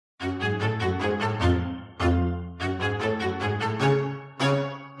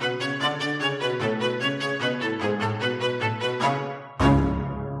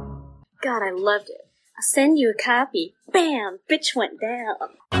I loved it. I'll send you a copy. Bam! Bitch went down.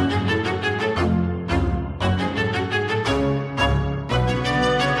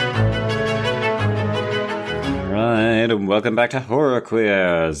 Right, and welcome back to Horror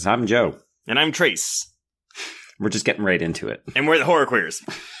Queers. I'm Joe. And I'm Trace. We're just getting right into it. And we're the Horror Queers.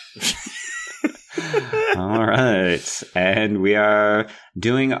 All right. And we are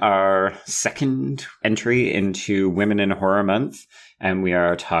doing our second entry into Women in Horror Month. And we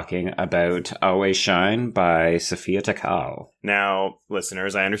are talking about Always Shine by Sofia Takal. Now,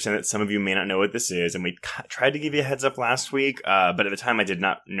 listeners, I understand that some of you may not know what this is, and we tried to give you a heads up last week, but at the time I did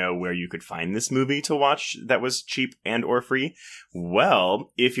not know where you could find this movie to watch that was cheap and or free.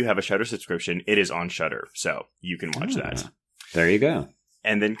 Well, if you have a Shudder subscription, it is on Shudder, so you can watch that. There you go.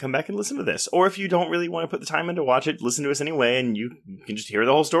 And then come back and listen to this. Or if you don't really want to put the time in to watch it, listen to us anyway, and you can just hear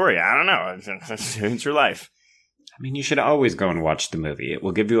the whole story. I don't know. It's your life. I mean, you should always go and watch the movie. It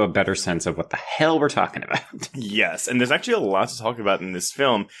will give you a better sense of what the hell we're talking about. Yes, and there's actually a lot to talk about in this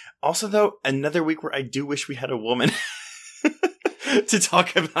film. Also, though, another week where I do wish we had a woman to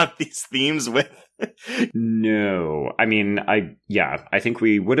talk about these themes with. No. I mean, I think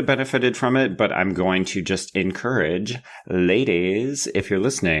we would have benefited from it, but I'm going to just encourage ladies, if you're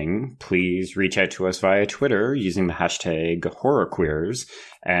listening, please reach out to us via Twitter using the hashtag HorrorQueers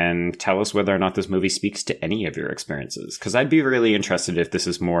and tell us whether or not this movie speaks to any of your experiences. Because I'd be really interested if this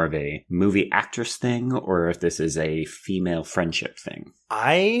is more of a movie actress thing or if this is a female friendship thing.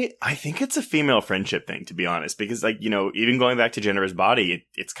 I think it's a female friendship thing, to be honest, because, like, you know, even going back to Jennifer's Body,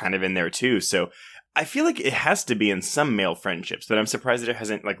 it's kind of in there too. So I feel like it has to be in some male friendships, but I'm surprised that it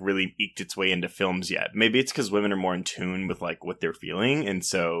hasn't, like, really eked its way into films yet. Maybe it's because women are more in tune with, like, what they're feeling, and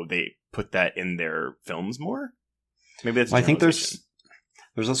so they put that in their films more. Maybe that's. Well, I think there's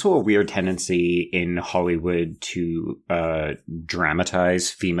also a weird tendency in Hollywood to dramatize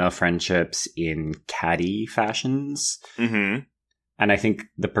female friendships in catty fashions. Mm-hmm. And I think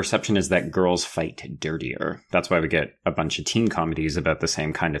the perception is that girls fight dirtier. That's why we get a bunch of teen comedies about the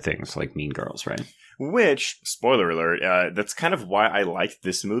same kind of things, like Mean Girls, right? Which, spoiler alert, that's kind of why I liked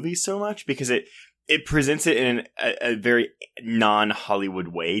this movie so much, because it presents it in a very non-Hollywood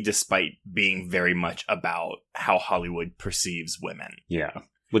way, despite being very much about how Hollywood perceives women. Yeah.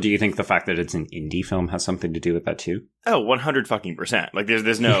 Well, do you think the fact that it's an indie film has something to do with that too? Oh, 100%. Like,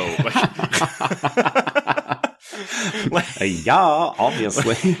 there's no... Yeah,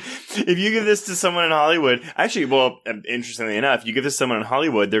 obviously. If you give this to someone in Hollywood, actually, well, interestingly enough, you give this to someone in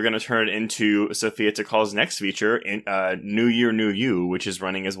Hollywood, they're going to turn it into Sofia Takal's next feature, in New Year, New You, which is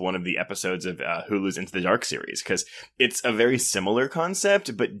running as one of the episodes of Hulu's Into the Dark series, because it's a very similar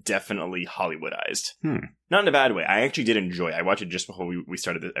concept, but definitely Hollywoodized. Not in a bad way. I actually did enjoy it. I watched it just before we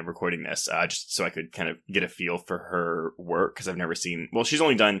started recording this, just so I could kind of get a feel for her work, because I've never seen... Well, she's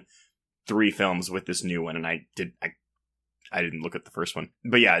only done 3 films with this new one, and I didn't look at the first one.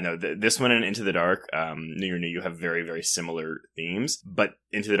 But yeah, no, this one and Into the Dark, New Year, New You have very, very similar themes, but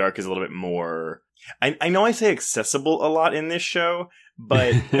Into the Dark is a little bit more... I know I say accessible a lot in this show,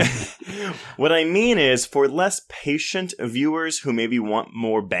 but what I mean is for less patient viewers who maybe want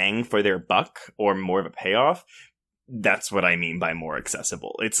more bang for their buck or more of a payoff, that's what I mean by more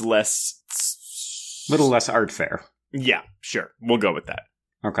accessible. It's less... Little less art fare. Yeah, sure. We'll go with that.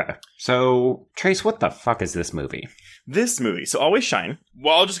 Okay. So, Trace, what the fuck is this movie? This movie. So, Always Shine.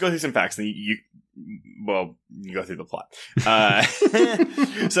 Well, I'll just go through some facts and you go through the plot.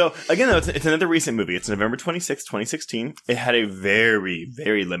 So, again, though, it's another recent movie. It's November 26, 2016. It had a very,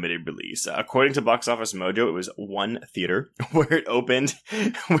 very limited release. According to Box Office Mojo, it was one theater where it opened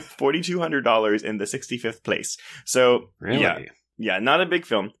with $4,200 in the 65th place. So, really? Yeah, not a big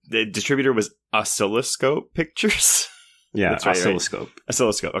film. The distributor was Oscilloscope Pictures. Yeah, that's right, Oscilloscope. Right?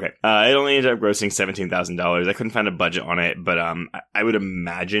 Oscilloscope, okay. It only ended up grossing $17,000. I couldn't find a budget on it, but I would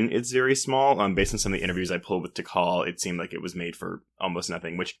imagine it's very small. Based on some of the interviews I pulled with Takal, it seemed like it was made for almost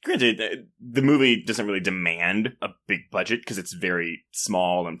nothing, which, granted, the movie doesn't really demand a big budget because it's very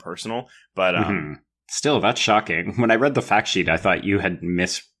small and personal, but... Still, that's shocking. When I read the fact sheet, I thought you had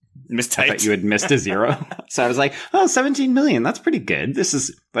mistyped. I thought you had missed a zero. So I was like, oh, 17 million. That's pretty good. This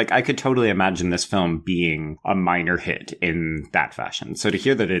is like, I could totally imagine this film being a minor hit in that fashion. So to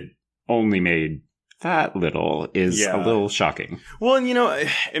hear that it only made that little is a little shocking. Well, and you know,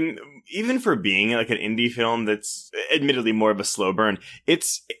 and even for being like an indie film that's admittedly more of a slow burn,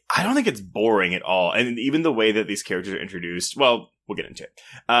 I don't think it's boring at all. And even the way that these characters are introduced, well, we'll get into it.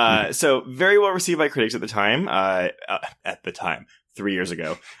 So very well received by critics at the time. 3 years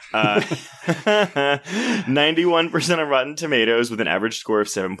ago. 91% on Rotten Tomatoes with an average score of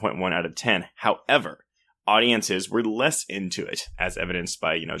 7.1 out of 10. However, audiences were less into it, as evidenced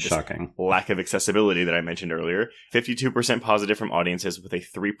by, this Shocking. lack of accessibility that I mentioned earlier. 52% positive from audiences with a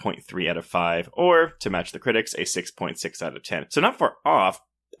 3.3 out of 5, or, to match the critics, a 6.6 out of 10. So not far off.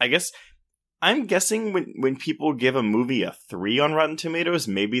 I guess, I'm guessing when people give a movie a 3 on Rotten Tomatoes,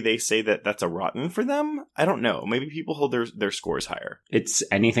 maybe they say that that's a rotten for them? I don't know. Maybe people hold their scores higher. It's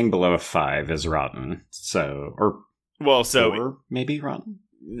anything below a 5 is rotten. So, or... Well, so... 4 maybe rotten?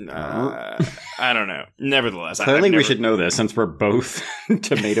 I don't know. Nevertheless, clearly we should know this since we're both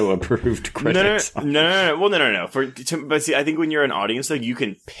tomato-approved critics. No. Well, no. But see, I think when you're an audience, though, you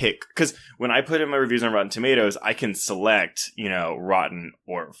can pick, because when I put in my reviews on Rotten Tomatoes, I can select, rotten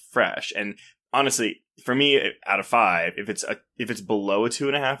or fresh. And honestly, for me, out of 5, if it's below a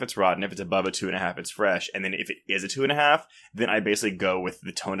 2.5, it's rotten. If it's above a 2.5, it's fresh. And then if it is a 2.5, then I basically go with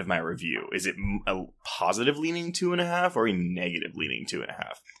the tone of my review. Is it a positive leaning 2.5 or a negative leaning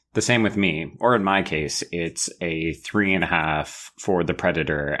 2.5? The same with me. Or in my case, it's a 3.5 for The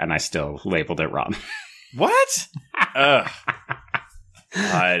Predator, and I still labeled it rotten. What? Ugh.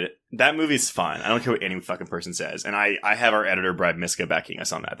 God, that movie's fun. I don't care what any fucking person says. And I have our editor, Brad Miska, backing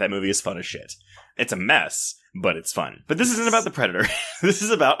us on that. That movie is fun as shit. It's a mess, but it's fun. But this isn't about The Predator. This is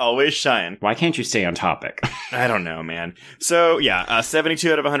about Always Shine. Why can't you stay on topic? I don't know, man. So, yeah,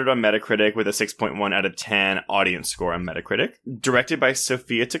 72 out of 100 on Metacritic with a 6.1 out of 10 audience score on Metacritic. Directed by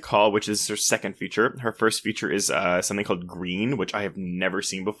Sophia Takal, which is her second feature. Her first feature is something called Green, which I have never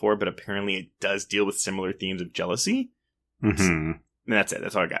seen before, but apparently it does deal with similar themes of jealousy. Mm-hmm. And that's it.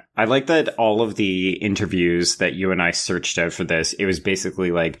 That's all I got. I like that all of the interviews that you and I searched out for this, it was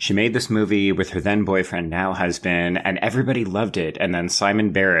basically like, she made this movie with her then boyfriend, now husband, and everybody loved it. And then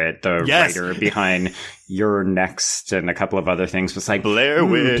Simon Barrett, the writer behind You're Next and a couple of other things, was like, Blair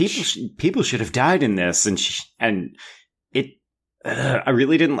Witch. People should have died in this. I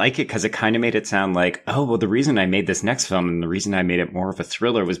really didn't like it because it kind of made it sound like, oh, well, the reason I made this next film and the reason I made it more of a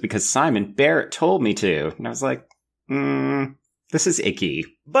thriller was because Simon Barrett told me to. And I was like, this is icky.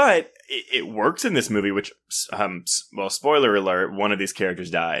 But it works in this movie, which, well, spoiler alert, one of these characters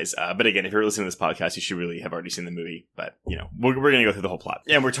dies. But again, if you're listening to this podcast, you should really have already seen the movie. But, we're going to go through the whole plot.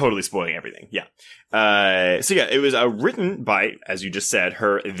 And we're totally spoiling everything. Yeah. It was written by, as you just said,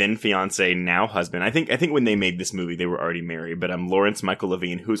 her then fiance, now husband. I think when they made this movie, they were already married. But Lawrence Michael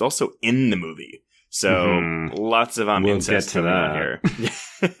Levine, who's also in the movie. So lots of incest going on here.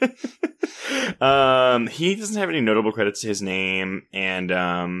 He doesn't have any notable credits to his name, and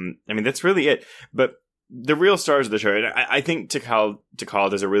that's really it. But the real stars of the show, and I think Takal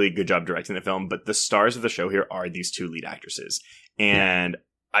does a really good job directing the film. But the stars of the show here are these two lead actresses, and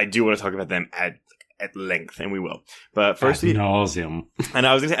I do want to talk about them at length, and we will. But first, ad nauseum. And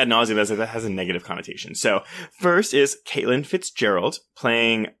I was going to say ad nauseum. That has a negative connotation. So first is Caitlin Fitzgerald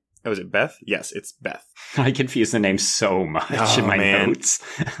playing. Oh, is it Beth? Yes, it's Beth. I confuse the name so much in my notes.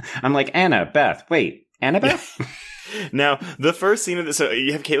 I'm like, Anna, Beth. Wait, Annabeth? Now, the first scene of this, so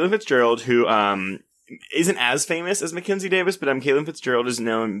you have Caitlin Fitzgerald, who isn't as famous as Mackenzie Davis, but Caitlin Fitzgerald is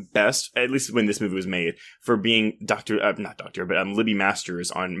known best, at least when this movie was made, for being Libby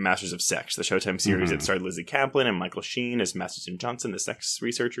Masters on Masters of Sex, the Showtime series that starred Lizzie Kaplan and Michael Sheen as Masterson Johnson, the sex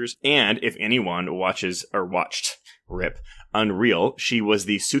researchers. And if anyone watched Unreal, she was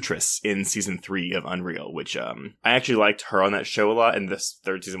the Sutress in season 3 of Unreal, which I actually liked her on that show a lot, and this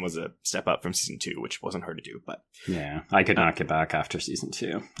third season was a step up from season 2, which wasn't hard to do. But yeah, I could not get back after season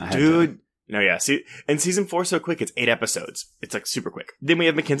 2. No, yeah. See, and season 4 so quick, it's 8 episodes. It's like super quick. Then we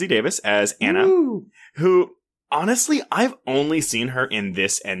have Mackenzie Davis as Anna, who honestly, I've only seen her in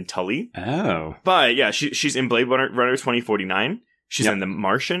this and Tully. Oh. But yeah, she's in Blade Runner 2049. She's in The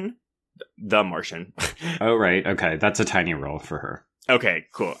Martian. The Martian. Oh, right. Okay. That's a tiny role for her. Okay,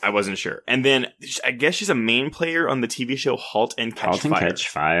 cool. I wasn't sure. And then I guess she's a main player on the TV show Halt and Catch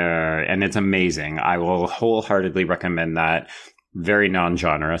Fire. And it's amazing. I will wholeheartedly recommend that. Very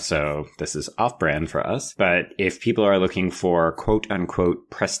non-genre, so this is off-brand for us. But if people are looking for quote-unquote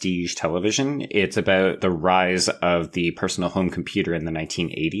prestige television, it's about the rise of the personal home computer in the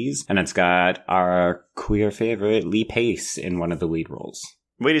 1980s. And it's got our queer favorite, Lee Pace, in one of the lead roles.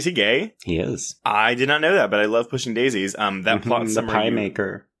 Wait, is he gay? He is. I did not know that, but I love Pushing Daisies. That plot summary. The pie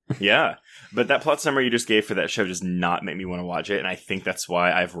maker. Yeah. But that plot summary you just gave for that show does not make me want to watch it. And I think that's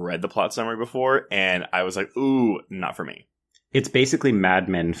why I've read the plot summary before. And I was like, ooh, not for me. It's basically Mad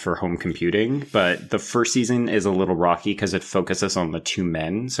Men for home computing, but the first season is a little rocky because it focuses on the two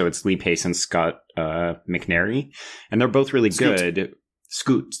men. So it's Lee Pace and Scott McNairy. And they're both really good.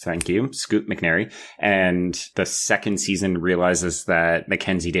 Scoot, thank you, Scoot McNairy. And the second season realizes that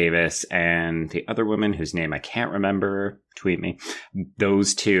Mackenzie Davis and the other woman whose name I can't remember, tweet me,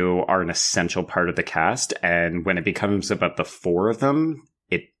 those two are an essential part of the cast. And when it becomes about the four of them,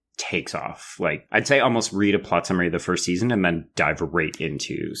 it takes off. Like, I'd say almost read a plot summary of the first season and then dive right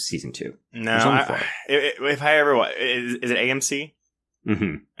into season 2. No, if I ever watch, is it AMC?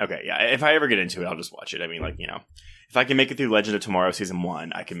 Mm-hmm. Okay, yeah. If I ever get into it, I'll just watch it. I mean, like, you know, if I can make it through Legend of Tomorrow season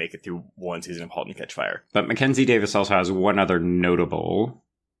 1, I can make it through one season of *Halt and Catch Fire*. But Mackenzie Davis also has one other notable.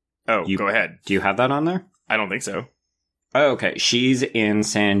 Oh, go ahead. Do you have that on there? I don't think so. Oh, okay. She's in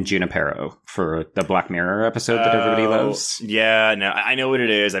San Junipero for the Black Mirror episode that everybody loves. Yeah, no, I know what it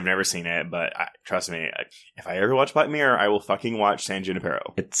is. I've never seen it, but trust me, if I ever watch Black Mirror, I will fucking watch San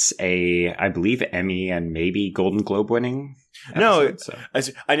Junipero. It's I believe, Emmy and maybe Golden Globe winning episode,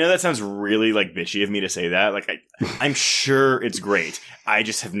 I know that sounds really like bitchy of me to say that. Like, I'm sure it's great. I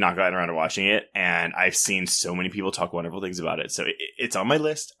just have not gotten around to watching it, and I've seen so many people talk wonderful things about it. So it's on my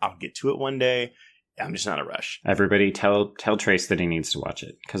list. I'll get to it one day. I'm just not in a rush. Everybody tell Trace that he needs to watch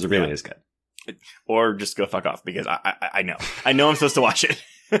it, because it really is good. Or just go fuck off, because I know. I know I'm supposed to watch it.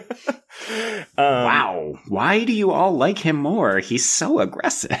 Wow. Why do you all like him more? He's so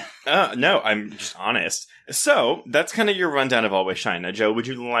aggressive. No, I'm just honest. So, that's kind of your rundown of Always Shine. Now, Joe, would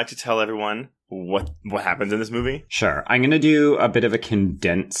you like to tell everyone what happens in this movie? Sure. I'm going to do a bit of a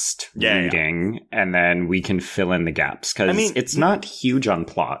condensed reading, and then we can fill in the gaps, because it's not huge on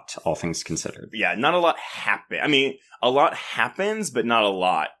plot, all things considered. Yeah, not a lot happens. I mean, a lot happens, but not a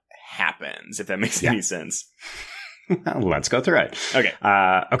lot happens, if that makes any sense. Let's go through it. Okay.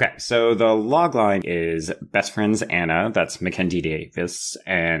 Okay. So the log line is best friends Anna, that's Mackenzie Davis,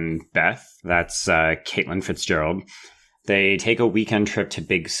 and Beth, that's Caitlin Fitzgerald. They take a weekend trip to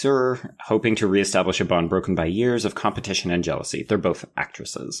Big Sur, hoping to reestablish a bond broken by years of competition and jealousy. They're both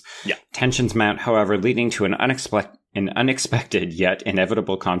actresses. Yeah. Tensions mount, however, leading to an unexpected yet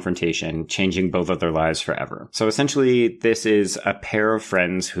inevitable confrontation, changing both of their lives forever. So essentially, this is a pair of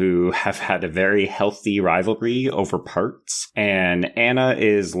friends who have had a very healthy rivalry over parts, and Anna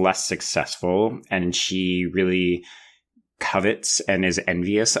is less successful, and she really covets and is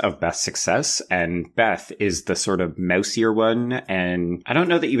envious of Beth's success, and Beth is the sort of mousier one, and I don't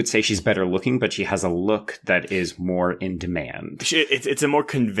know that you would say she's better looking, but she has a look that is more in demand. It's a more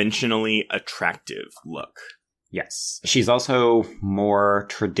conventionally attractive look. Yes. She's also more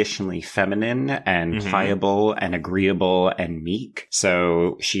traditionally feminine and pliable and agreeable and meek.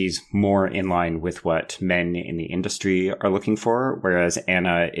 So she's more in line with what men in the industry are looking for. Whereas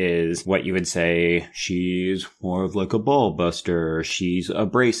Anna is what you would say she's more of like a ball buster. She's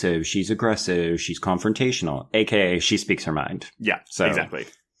abrasive. She's aggressive. She's confrontational. AKA she speaks her mind. Yeah, so exactly.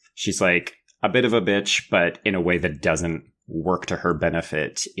 She's like a bit of a bitch, but in a way that doesn't work to her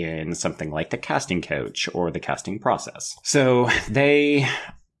benefit in something like the casting couch or the casting process. So they've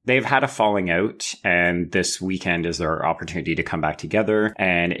had a falling out, and this weekend is their opportunity to come back together,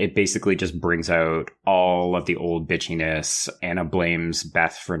 and it basically just brings out all of the old bitchiness. Anna blames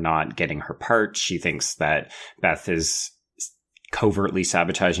Beth for not getting her part. She thinks that Beth is covertly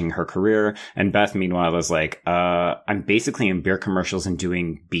sabotaging her career, and Beth meanwhile is like, I'm basically in beer commercials and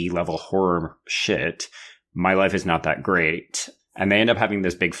doing B-level horror shit. My life is not that great. And they end up having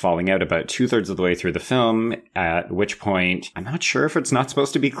this big falling out about 2/3 of the way through the film, at which point, I'm not sure if it's not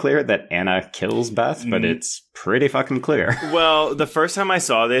supposed to be clear that Anna kills Beth, but it's pretty fucking clear. Well, the first time I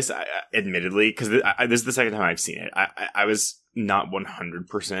saw this, admittedly, because this is the second time I've seen it, I was not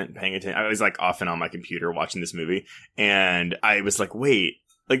 100% paying attention. I was like off and on my computer watching this movie, and I was like, wait.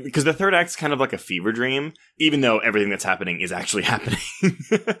 Like, because the third act's kind of like a fever dream, even though everything that's happening is actually happening.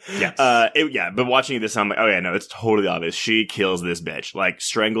 Yes. But watching this, I'm like, oh yeah, no, it's totally obvious. She kills this bitch, like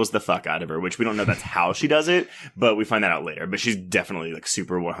strangles the fuck out of her, which we don't know that's how she does it, but we find that out later. But she's definitely like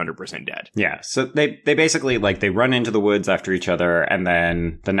super 100% dead. Yeah. So they basically like they run into the woods after each other, and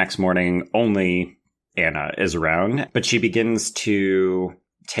then the next morning only Anna is around, but she begins to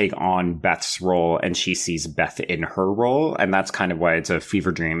take on Beth's role, and she sees Beth in her role, and that's kind of why it's a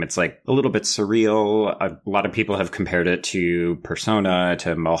fever dream. It's like a little bit surreal. A lot of people have compared it to Persona,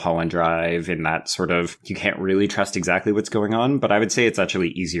 to Mulholland Drive, in that sort of, you can't really trust exactly what's going on, but I would say it's actually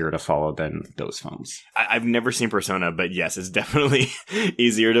easier to follow than those films. I've never seen Persona, but yes, it's definitely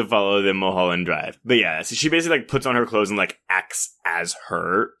easier to follow than Mulholland Drive. But yeah, so she basically like puts on her clothes and like acts as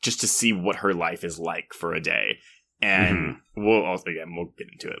her, just to see what her life is like for a day. And we'll get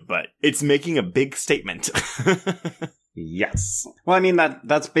into it, but it's making a big statement. Yes. Well, I mean,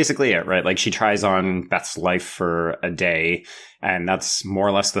 that's basically it, right? Like, she tries on Beth's life for a day, and that's more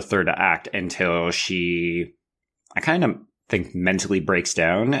or less the third act until I kind of think mentally breaks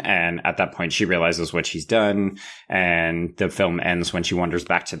down. And at that point, she realizes what she's done. And the film ends when she wanders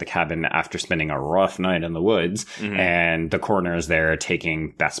back to the cabin after spending a rough night in the woods. Mm-hmm. And the coroner is there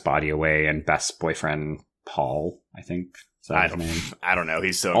taking Beth's body away, and Beth's boyfriend, Paul, I think. I don't know.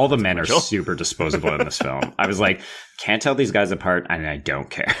 He's so all the men are super disposable in this film. I was like, can't tell these guys apart, and I don't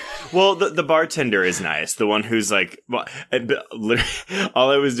care. Well, the bartender is nice. The one who's like, well,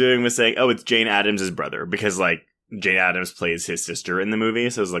 all I was doing was saying, oh, it's Jane Addams' brother, because like Jane Addams plays his sister in the movie,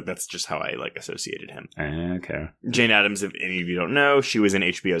 so I was like, that's just how I like associated him. Okay. Jane Addams, if any of you don't know, she was in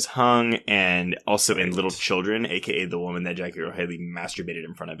HBO's Hung, and also in Little Children, aka the woman that Jackie Earle Haley masturbated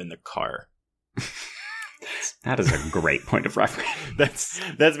in front of in the car. That is a great point of reference.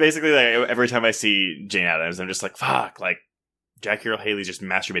 That's basically like every time I see Jane Addams, I'm just like, fuck, like Jackie Earle Haley's just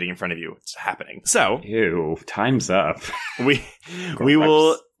masturbating in front of you. It's happening. So, ew, time's up. we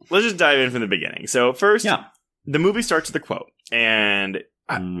will let's just dive in from the beginning. So first, the movie starts with a quote, and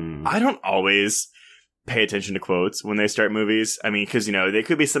I don't always pay attention to quotes when they start movies. I mean, because, you know, they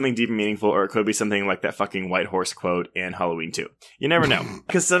could be something deep and meaningful, or it could be something like that fucking white horse quote in Halloween 2. You never know.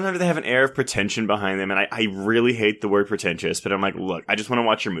 Because sometimes they have an air of pretension behind them, and I really hate the word pretentious, but I'm like, look, I just want to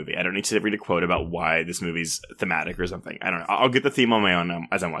watch your movie. I don't need to read a quote about why this movie's thematic or something. I don't know. I'll get the theme on my own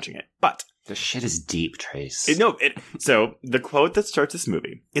as I'm watching it. But the shit is deep, Trace. So the quote that starts this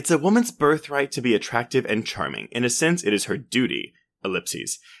movie, it's a woman's birthright to be attractive and charming. In a sense, it is her duty.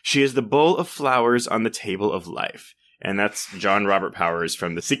 Ellipses. She is the bowl of flowers on the table of life. And that's John Robert Powers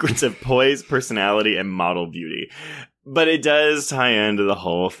from The Secrets of Poise, Personality, and Model Beauty. But it does tie into the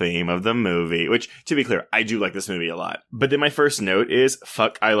whole theme of the movie, which, to be clear, I do like this movie a lot. But then my first note is,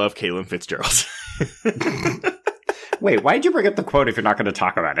 fuck, I love Caitlin Fitzgerald. Wait, why did you bring up the quote if you're not going to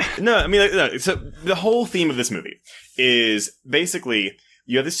talk about it? No, I mean, no. So the whole theme of this movie is basically,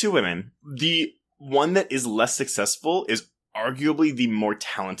 you have these two women. The one that is less successful is arguably the more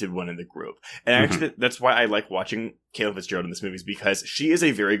talented one in the group. And actually, that's why I like watching Caitlin Fitzgerald in this movie, is because she is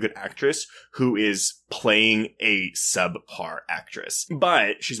a very good actress who is playing a subpar actress.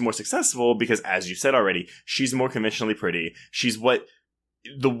 But she's more successful because, as you said already, she's more conventionally pretty. She's what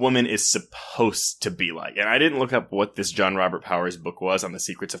the woman is supposed to be like. And I didn't look up what this John Robert Powers book was on The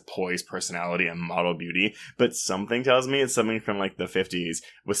Secrets of Poise, Personality, and Model Beauty, but something tells me it's something from like the 50s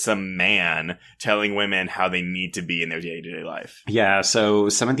with some man telling women how they need to be in their day-to-day life. Yeah, so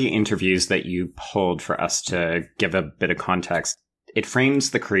some of the interviews that you pulled for us to give a bit of context, it frames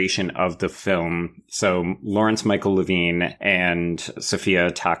the creation of the film. So Lawrence Michael Levine and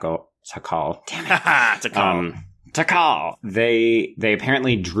Sophia Takal. Damn it. Takal. They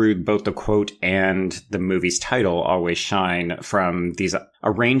apparently drew both the quote and the movie's title, Always Shine, from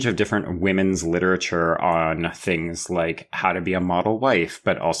a range of different women's literature on things like how to be a model wife,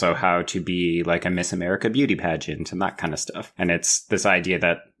 but also how to be like a Miss America beauty pageant and that kind of stuff. And it's this idea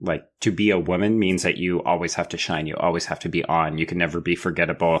that like to be a woman means that you always have to shine, you always have to be on, you can never be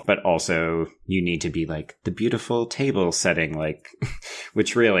forgettable, but also you need to be like the beautiful table setting, like,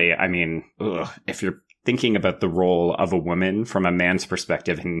 which really, I mean, if you're thinking about the role of a woman from a man's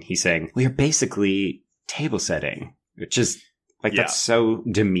perspective, and he's saying, we are basically table setting, which is like, that's so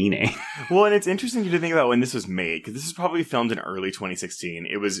demeaning. Well, and it's interesting to think about when this was made, because this was probably filmed in early 2016.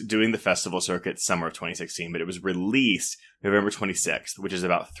 It was doing the festival circuit summer of 2016, but it was released November 26th, which is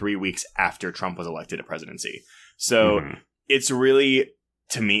about 3 weeks after Trump was elected to presidency. So it's really,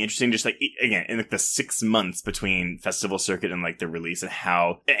 to me, interesting, just like, again, in like the 6 months between festival circuit and like the release, and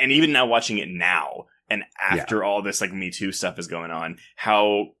how, and even now watching it now, and after all this like Me Too stuff is going on,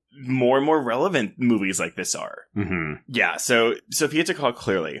 how more and more relevant movies like this are. Yeah, so Sophia Takal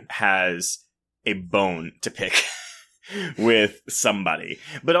clearly has a bone to pick with somebody.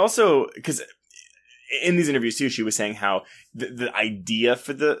 But also, because in these interviews too, she was saying how the idea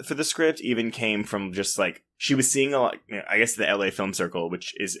for the script even came from just like, she was seeing a lot, I guess the LA Film Circle,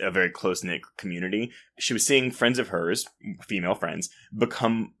 which is a very close-knit community. She was seeing friends of hers, female friends,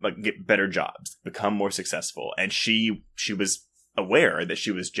 become like get better jobs, become more successful. And she was aware that she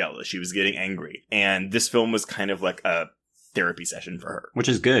was jealous. She was getting angry. And this film was kind of like a therapy session for her. Which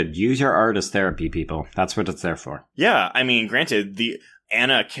is good. Use your art as therapy, people. That's what it's there for. Yeah. I mean, granted, the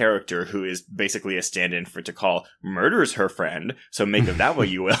Anna character, who is basically a stand-in for Takal, murders her friend. So make of that what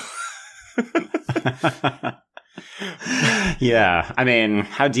you will. Yeah, I mean,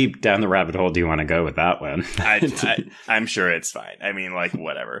 how deep down the rabbit hole do you want to go with that one? I'm sure it's fine. I mean, like,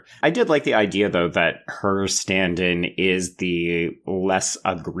 whatever. I did like the idea, though, that her stand-in is the less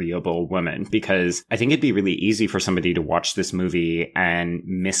agreeable woman, because I think it'd be really easy for somebody to watch this movie and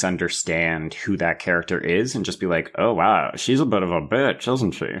misunderstand who that character is and just be like, oh, wow, she's a bit of a bitch,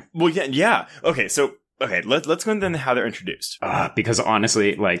 isn't she? Well, yeah. Okay, so okay, let's go into how they're introduced. Because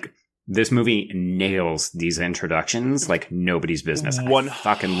honestly, like, this movie nails these introductions like nobody's business. I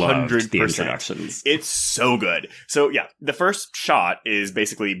fucking loved the introductions. It's so good. So yeah, the first shot is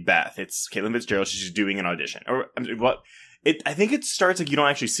basically Beth. It's Caitlin Fitzgerald. She's doing an audition. Or what? I think it starts like you don't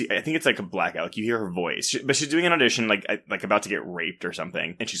actually see. I think it's like a blackout. Like you hear her voice, but she's doing an audition like about to get raped or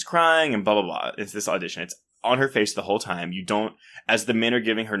something, and she's crying and blah blah blah. It's this audition. It's on her face the whole time. You don't, as the men are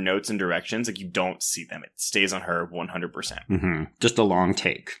giving her notes and directions, like you don't see them. It stays on her 100%. Mm-hmm. Just a long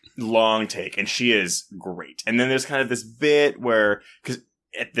take, and she is great. And then there's kind of this bit where because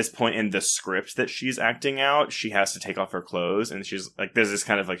at this point in the script that she's acting out, she has to take off her clothes, and she's like, there's this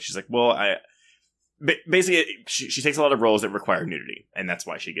kind of like she's like, well, basically, she takes a lot of roles that require nudity, and that's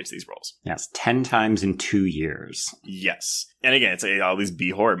why she gets these roles. Yes, 10 times in 2 years. Yes. And again, it's all these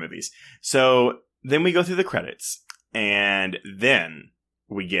B-horror movies. So then we go through the credits, and then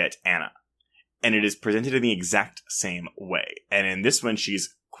we get Anna. And it is presented in the exact same way. And in this one,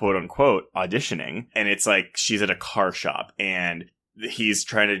 she's quote-unquote auditioning, and it's like she's at a car shop, and he's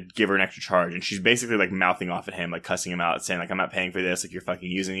trying to give her an extra charge, and she's basically like mouthing off at him, like cussing him out, saying like, I'm not paying for this, like you're fucking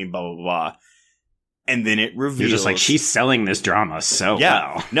using me, blah, blah, blah. And then it reveals... You're just like, she's selling this drama so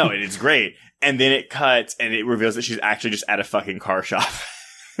well. No, it's great. And then it cuts, and it reveals that she's actually just at a fucking car shop.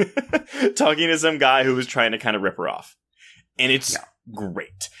 Talking to some guy who was trying to kind of rip her off. And it's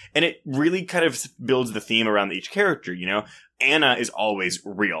great. And it really kind of builds the theme around each character, you know? Anna is always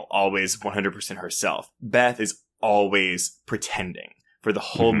real, always 100% herself. Beth is always pretending for the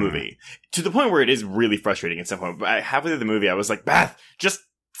whole movie. To the point where it is really frustrating at some point. But halfway through the movie, I was like, Beth, just...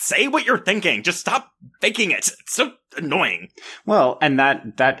 say what you're thinking. Just stop faking it. It's so annoying. Well, and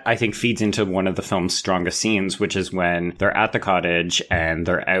that I think feeds into one of the film's strongest scenes, which is when they're at the cottage and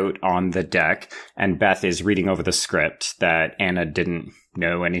they're out on the deck and Beth is reading over the script that Anna didn't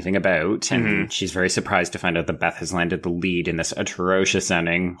know anything about. And she's very surprised to find out that Beth has landed the lead in this atrocious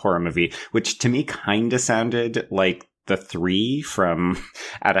sounding horror movie, which to me kind of sounded like the 3 from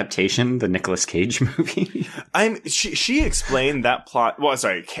Adaptation, the Nicolas Cage movie. She explained that plot. Well,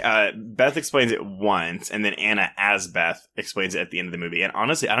 sorry, Beth explains it once, and then Anna as Beth explains it at the end of the movie. And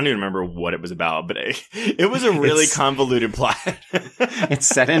honestly, I don't even remember what it was about, but it was a really convoluted plot. It's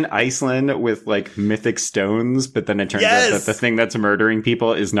set in Iceland with like mythic stones, but then it turns out that the thing that's murdering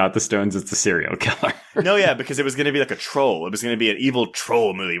people is not the stones; it's the serial killer. No, yeah, because it was going to be like a troll. It was going to be an evil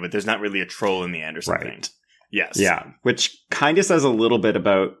troll movie, but there's not really a troll in the end or something. Right. Yes. Yeah, which kind of says a little bit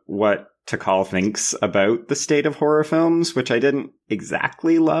about what Takal thinks about the state of horror films, which I didn't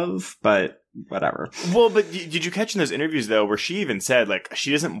exactly love, but whatever. Well, but did you catch in those interviews, though, where she even said, like,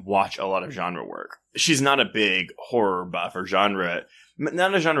 she doesn't watch a lot of genre work. She's not a big horror buff or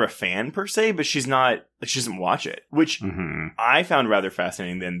not a genre fan per se, but she doesn't watch it, which I found rather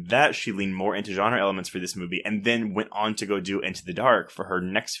fascinating. Then that she leaned more into genre elements for this movie and then went on to go do Into the Dark for her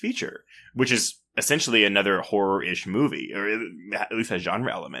next feature, which is essentially another horror-ish movie, or at least has genre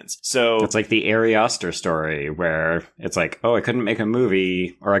elements. So it's like the Ari Aster story where it's like, oh, I couldn't make a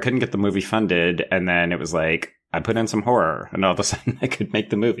movie, or I couldn't get the movie funded, and then it was like, I put in some horror, and all of a sudden I could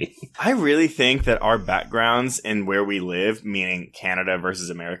make the movie. I really think that our backgrounds and where we live, meaning Canada versus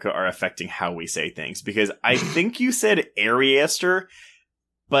America, are affecting how we say things. Because I think you said Ari Aster,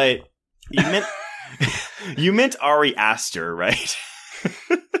 but you meant Ari Aster, right?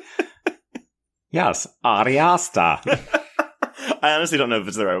 Yes, Ari Aster. I honestly don't know if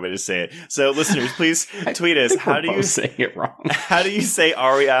it's the right way to say it. So, listeners, please tweet us. How do you say it wrong? How do you say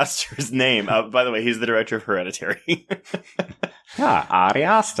Ari Aster's name? By the way, he's the director of Hereditary. Yeah, Ari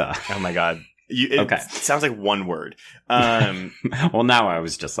Aster. Oh my god. It sounds like one word. Well, now I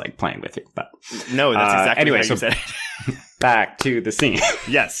was just like playing with you, but no, that's exactly how you said it. Back to the scene.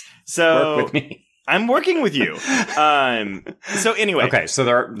 Yes. So work with me. I'm working with you. So anyway. Okay, so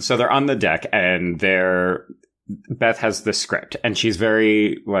they're on the deck and Beth has the script and she's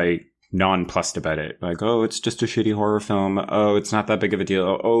very like nonplussed about it. Like, oh, it's just a shitty horror film. Oh, it's not that big of a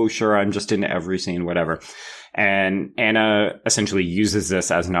deal. Oh, sure, I'm just into every scene, whatever. And Anna essentially uses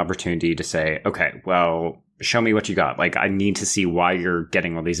this as an opportunity to say, okay, well, show me what you got. Like, I need to see why you're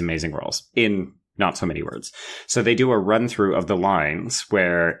getting all these amazing roles in not so many words. So they do a run through of the lines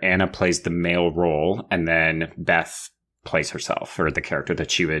where Anna plays the male role and then Beth plays herself, or the character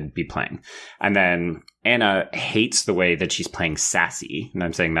that she would be playing. And then Anna hates the way that she's playing sassy. And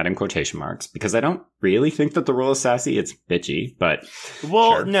I'm saying that in quotation marks because I don't really think that the role is sassy. It's bitchy, but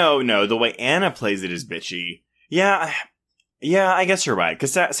well, sure. No. The way Anna plays it is bitchy. Yeah, I guess you're right.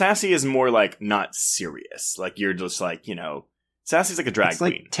 Because sassy is more like not serious. Like you're just like, you know, sassy's like a drag it's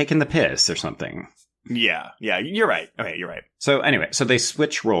queen. Like taking the piss or something. Yeah, you're right. Okay, you're right. So anyway, so they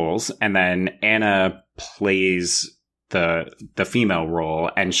switch roles, and then Anna plays the female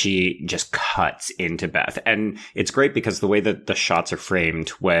role, and she just cuts into Beth. And it's great because the way that the shots are framed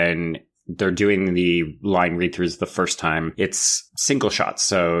when they're doing the line read-throughs the first time, it's single shots.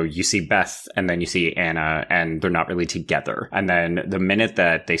 So you see Beth and then you see Anna, and they're not really together. And then the minute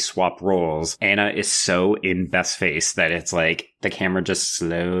that they swap roles, Anna is so in Beth's face that it's like the camera just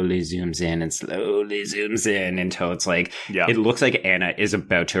slowly zooms in and slowly zooms in until it's like, it looks like Anna is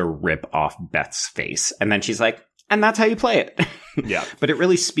about to rip off Beth's face. And then she's like, and that's how you play it. Yeah. But it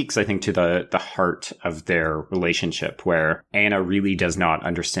really speaks, I think, to the heart of their relationship, where Anna really does not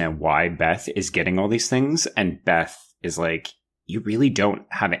understand why Beth is getting all these things. And Beth is like, you really don't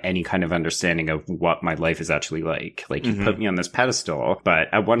have any kind of understanding of what my life is actually like. Like, you put me on this pedestal. But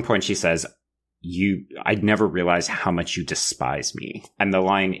at one point she says, I'd never realized how much you despise me. And the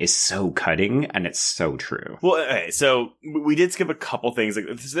line is so cutting, and it's so true. Well, okay, so we did skip a couple things. Like,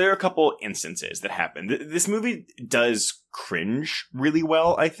 there are a couple instances that happen. This movie does cringe really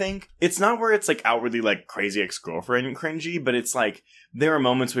well, I think. It's not where it's like outwardly like Crazy Ex-Girlfriend cringy, but it's like there are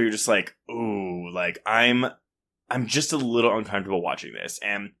moments where you're just like, ooh, like I'm just a little uncomfortable watching this.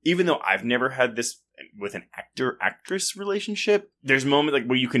 And even though I've never had this with an actor-actress relationship, there's a moment like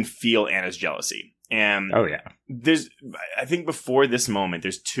where you can feel Anna's jealousy. And oh yeah, I think before this moment,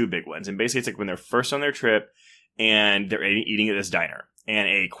 there's two big ones. And basically it's like when they're first on their trip and they're eating at this diner, and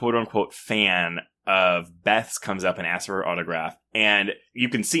a quote unquote fan of Beth's comes up and asks for her autograph. And you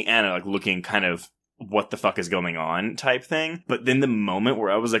can see Anna like looking kind of what the fuck is going on type thing. But then the moment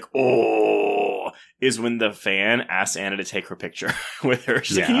where I was like, oh, is when the fan asks Anna to take her picture with her.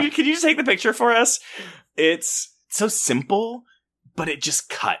 She's like, can you just take the picture for us? It's so simple, but it just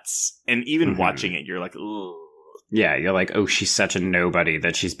cuts. And even watching it, you're like, ugh. Yeah, you're like, oh, she's such a nobody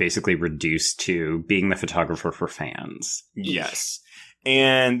that she's basically reduced to being the photographer for fans. Yes.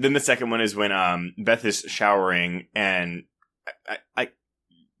 And then the second one is when Beth is showering, and I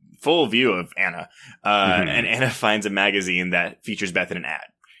full view of Anna, and Anna finds a magazine that features Beth in an ad.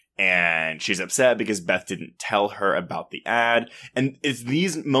 And she's upset because Beth didn't tell her about the ad. And it's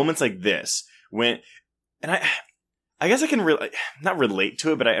these moments like this when, and I guess I can not relate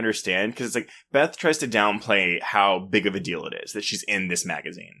to it, but I understand, because it's like Beth tries to downplay how big of a deal it is that she's in this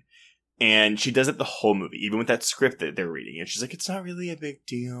magazine. And she does it the whole movie, even with that script that they're reading. And she's like, it's not really a big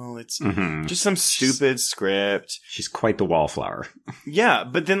deal. It's just some stupid script. She's quite the wallflower. Yeah,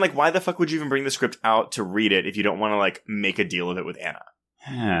 but then like, why the fuck would you even bring the script out to read it if you don't want to like make a deal of it with Anna?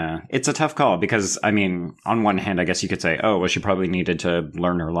 Yeah, it's a tough call because, I mean, on one hand, I guess you could say, oh, well, she probably needed to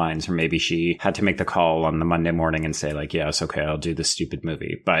learn her lines, or maybe she had to make the call on the Monday morning and say, like, yes, okay, I'll do this stupid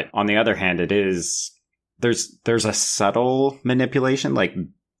movie. But on the other hand, there's a subtle manipulation. Like,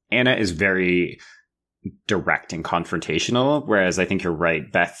 Anna is very direct and confrontational, whereas I think you're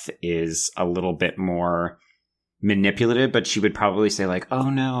right, Beth is a little bit more manipulative, but she would probably say, like,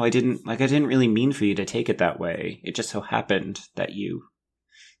 oh, no, I didn't really mean for you to take it that way. It just so happened that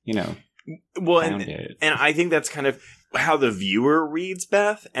you know, found it. And I think that's kind of how the viewer reads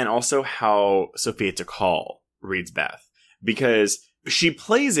Beth, and also how Sophia Takal reads Beth, because she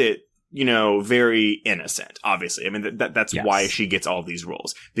plays it, very innocent, obviously. I mean, that's why she gets all these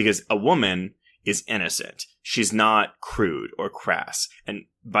roles, because a woman is innocent. She's not crude or crass. And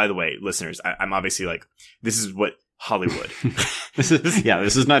by the way, listeners, I'm obviously like, this is what Hollywood. This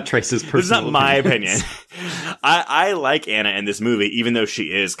is not Trace's personal. This is not my opinion. I like Anna in this movie, even though she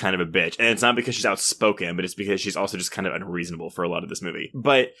is kind of a bitch. And it's not because she's outspoken, but it's because she's also just kind of unreasonable for a lot of this movie.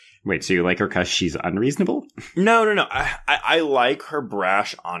 But wait, so you like her because she's unreasonable? No. I like her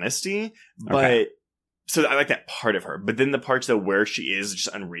brash honesty, but so I like that part of her. But then the parts though where she is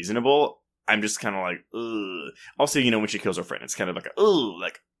just unreasonable, I'm just kind of like, ugh. Also, when she kills her friend, it's kind of like,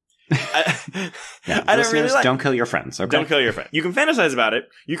 like. I don't really like. Don't kill your friends. Okay? Don't kill your friend. You can fantasize about it.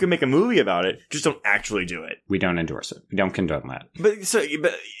 You can make a movie about it. Just don't actually do it. We don't endorse it. We don't condone that.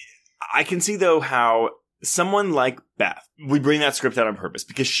 But I can see though how someone like Beth would bring that script out on purpose,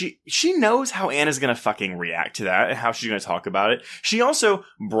 because she knows how Anna's gonna fucking react to that and how she's gonna talk about it. She also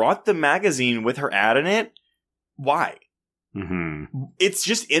brought the magazine with her ad in it. Why? It's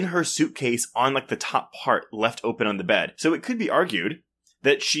just in her suitcase on like the top part left open on the bed. So it could be argued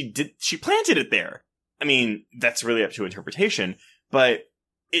that she planted it there. I mean, that's really up to interpretation, but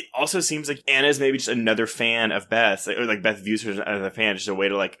it also seems like Anna's maybe just another fan of Beth, or like Beth views her as a fan, just a way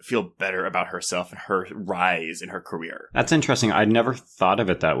to like feel better about herself and her rise in her career. That's interesting. I'd never thought of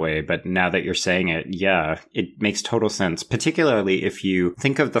it that way, but now that you're saying it, yeah, it makes total sense. Particularly if you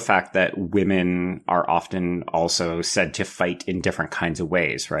think of the fact that women are often also said to fight in different kinds of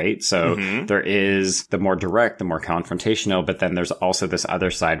ways, right? So there is the more direct, the more confrontational, but then there's also this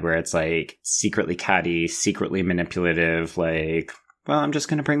other side where it's like secretly catty, secretly manipulative, like, well, I'm just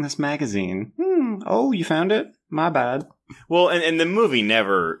going to bring this magazine. Oh, you found it? My bad. Well, and the movie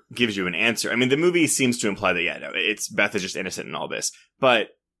never gives you an answer. I mean, the movie seems to imply that, yeah, no, it's Beth is just innocent in all this. But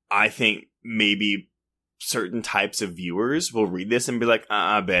I think maybe certain types of viewers will read this and be like,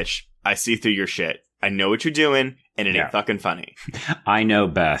 bitch, I see through your shit. I know what you're doing, and it ain't fucking funny. I know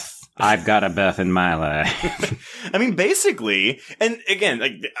Beth. I've got a Beth in my life. I mean, basically, and again,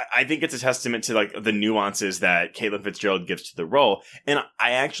 like I think it's a testament to like the nuances that Caitlin Fitzgerald gives to the role, and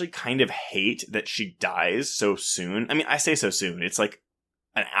I actually kind of hate that she dies so soon. I mean, I say so soon. It's like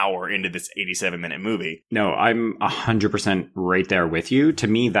an hour into this 87-minute movie. No, I'm 100% right there with you. To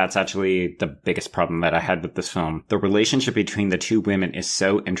me, that's actually the biggest problem that I had with this film. The relationship between the two women is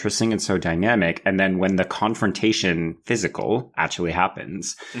so interesting and so dynamic. And then when the confrontation physical actually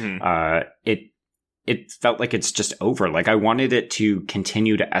happens, it felt like it's just over. Like I wanted it to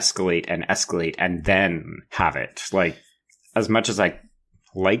continue to escalate and then have it. Like as much as I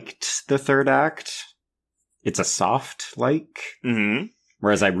liked the third act, it's a soft like.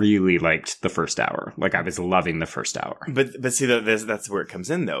 Whereas I really liked the first hour. Like, I was loving the first hour. But see, that's where it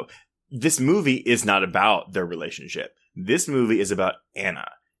comes in, though. This movie is not about their relationship. This movie is about Anna.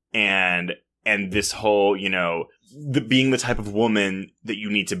 And this whole, you know, being the type of woman that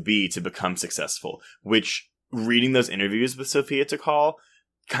you need to be to become successful. Which, reading those interviews with Sophia Takal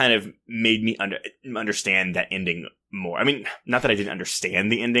kind of made me understand that ending more. I mean, not that I didn't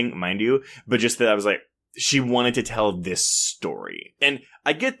understand the ending, mind you, but just that I was like, she wanted to tell this story. And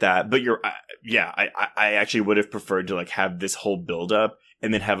I get that, but I actually would have preferred to like have this whole build up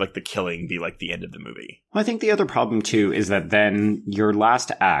and then have like the killing be like the end of the movie. Well, I think the other problem too is that then your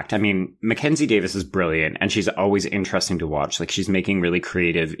last act, I mean, Mackenzie Davis is brilliant and she's always interesting to watch. Like she's making really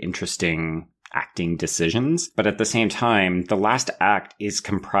creative, interesting acting decisions. But at the same time, the last act is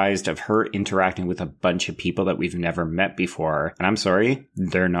comprised of her interacting with a bunch of people that we've never met before. And I'm sorry,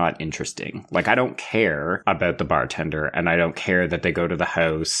 they're not interesting. Like, I don't care about the bartender, and I don't care that they go to the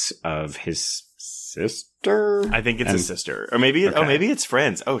house of his sister. I think it's his sister. Or maybe it's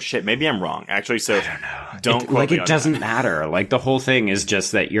friends. Oh shit, maybe I'm wrong. Actually, so I don't know. It doesn't matter. Like the whole thing is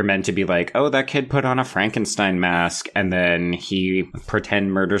just that you're meant to be like, oh, that kid put on a Frankenstein mask and then he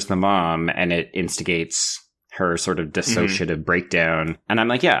pretend murders the mom and it instigates her sort of dissociative breakdown. And I'm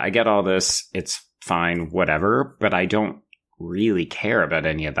like, yeah, I get all this. It's fine, whatever, but I don't really care about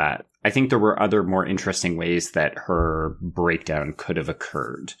any of that. I think there were other more interesting ways that her breakdown could have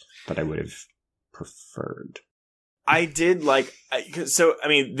occurred that I would have preferred. I did like, so I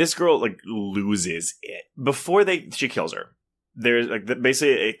mean, this girl like loses it before she kills her. There's like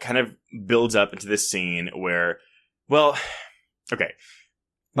basically it kind of builds up into this scene where, well, okay,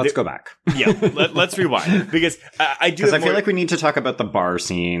 let's go back. Yeah, let's rewind because I do. Because I feel like we need to talk about the bar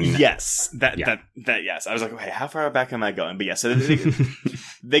scene. Yes, that yes. I was like, okay, how far back am I going? But yeah, so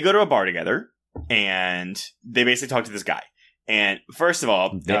they go to a bar together and they basically talk to this guy. And first of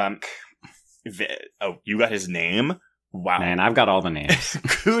all, Vic. Oh, you got his name? Wow. Man, I've got all the names.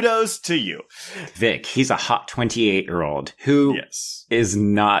 Kudos to you. Vic, he's a hot 28-year-old who is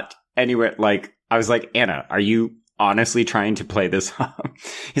not anywhere. Like, I was like, Anna, are you honestly trying to play this up?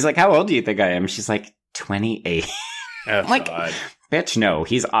 He's like, how old do you think I am? She's like, 28. Oh, like, God. Bitch, no,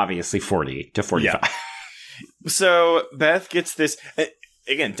 he's obviously 40 to 45. Yeah. So Beth gets this,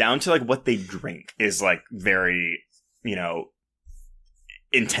 again, down to like what they drink is like very, you know,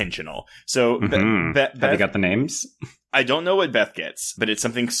 intentional. So Beth, have you got the names? I don't know what Beth gets, but it's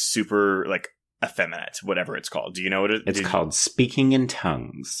something super like effeminate, whatever it's called. Do you know what it is? It's called Speaking in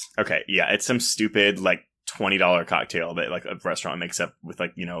Tongues. Okay, yeah, it's some stupid like $20 cocktail that like a restaurant makes up with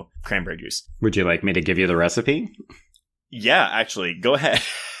like, you know, cranberry juice. Would you like me to give you the recipe? Yeah, actually, go ahead.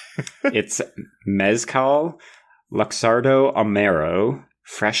 It's mezcal, Luxardo Amaro,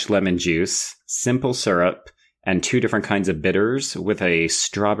 fresh lemon juice, simple syrup, and 2 different kinds of bitters with a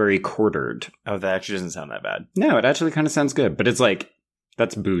strawberry quartered. Oh, that actually doesn't sound that bad. No, it actually kind of sounds good. But it's like,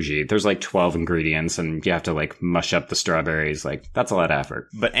 that's bougie. There's like 12 ingredients and you have to like mush up the strawberries. Like, that's a lot of effort.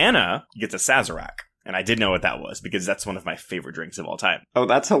 But Anna gets a Sazerac. And I did know what that was because that's one of my favorite drinks of all time. Oh,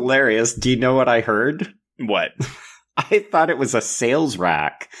 that's hilarious. Do you know what I heard? What? I thought it was a sales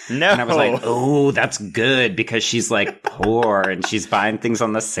rack. No. And I was like, oh, that's good because she's like poor and she's buying things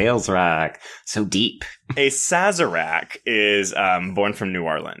on the sales rack. So deep. A Sazerac is born from New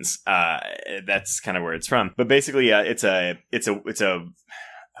Orleans. That's kind of where it's from. But basically, it's a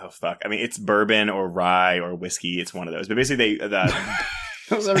oh fuck. I mean, it's bourbon or rye or whiskey. It's one of those. But basically,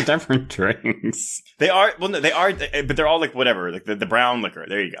 those are different drinks. They are, well, no, they are, but they're all like whatever, like the brown liquor.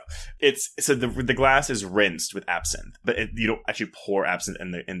 There you go. It's, so the glass is rinsed with absinthe, but you don't actually pour absinthe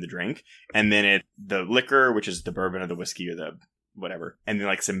in the drink. And then the liquor, which is the bourbon or the whiskey or the whatever. And then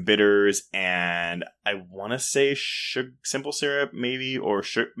like some bitters and I want to say simple syrup maybe, or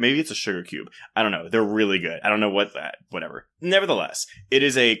maybe it's a sugar cube. I don't know. They're really good. I don't know whatever. Nevertheless, it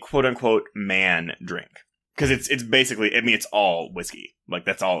is a quote unquote man drink. Because it's basically, I mean, it's all whiskey. Like,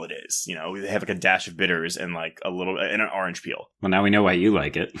 that's all it is. You know, they have like a dash of bitters and like and an orange peel. Well, now we know why you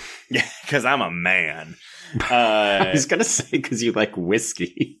like it. Yeah, because I'm a man. I was going to say because you like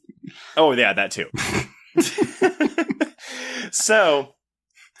whiskey. Oh, yeah, that too. So...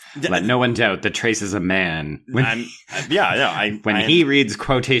 Let no one doubt that Trace is a man. When he reads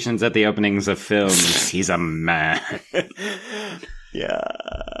quotations at the openings of films, he's a man. Yeah.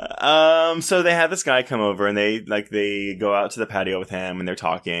 So they have this guy come over and they go out to the patio with him and they're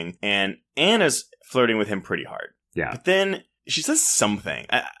talking and Anna's flirting with him pretty hard. Yeah. But then she says something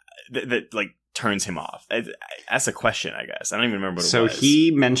that like turns him off. That's a question, I guess. I don't even remember what it was. So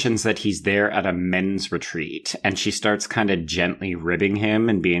he mentions that he's there at a men's retreat and she starts kind of gently ribbing him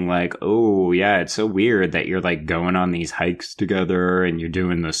and being like, oh yeah, it's so weird that you're like going on these hikes together and you're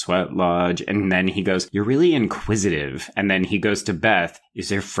doing the sweat lodge. And then he goes, you're really inquisitive. And then he goes to Beth, is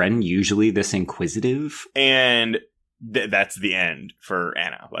their friend usually this inquisitive? And that's the end for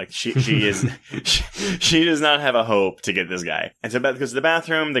Anna. Like she is, she does not have a hope to get this guy. And so Beth goes to the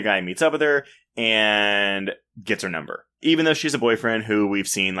bathroom. The guy meets up with her and gets her number, even though she's a boyfriend who we've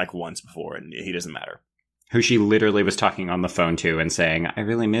seen like once before, and he doesn't matter. Who she literally was talking on the phone to and saying, I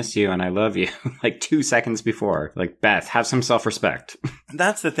really miss you and I love you, like 2 seconds before. Like, Beth, have some self-respect.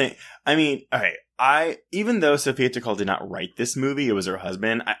 That's the thing. I mean, okay, even though Sophia Takal did not write this movie, it was her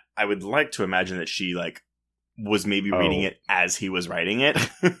husband. I would like to imagine that she like was maybe reading it as he was writing it.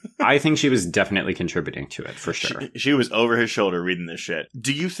 I think she was definitely contributing to it, for sure. She was over his shoulder reading this shit.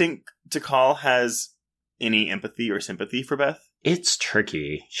 Do you think Takal has any empathy or sympathy for Beth? It's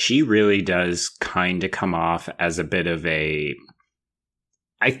tricky. She really does kind of come off as a bit of a...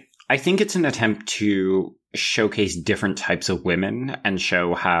 I think it's an attempt to showcase different types of women and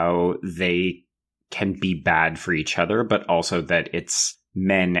show how they can be bad for each other, but also that it's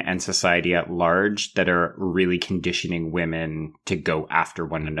men and society at large that are really conditioning women to go after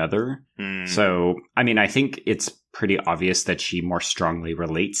one another. So, I mean, I think it's pretty obvious that she more strongly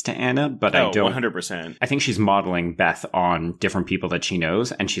relates to Anna, but I don't... 100%. I think she's modeling Beth on different people that she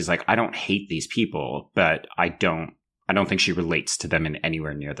knows, and she's like, I don't hate these people, but I don't think she relates to them in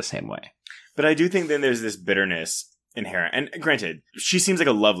anywhere near the same way. But I do think then there's this bitterness inherent. And granted, she seems like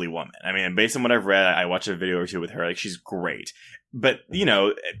a lovely woman. I mean, based on what I've read, I watched a video or two with her, like, she's great. But, you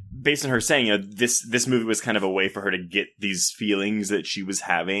know, based on her saying, you know, this movie was kind of a way for her to get these feelings that she was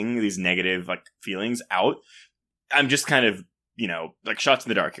having, these negative, like, feelings out. I'm just kind of, you know, like, shots in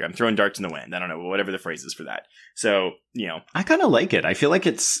the dark here. I'm throwing darts in the wind. I don't know, whatever the phrase is for that. So, you know. I kind of like it. I feel like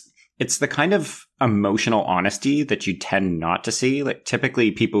it's the kind of emotional honesty that you tend not to see. Like,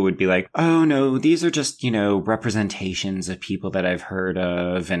 typically people would be like, oh no, these are just, you know, representations of people that I've heard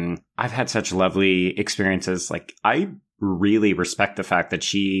of. And I've had such lovely experiences. Like, I really respect the fact that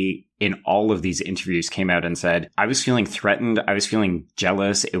she, in all of these interviews, came out and said, I was feeling threatened. I was feeling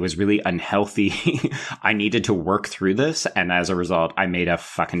jealous. It was really unhealthy. I needed to work through this. And as a result, I made a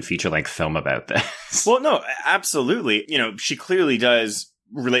fucking feature-length film about this. Well, no, absolutely. You know, she clearly does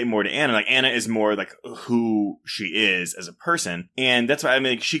relate more to Anna. Like, Anna is more like who she is as a person. And that's why, I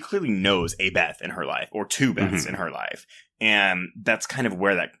mean, like, she clearly knows a Beth in her life, or two Beths in her life. And that's kind of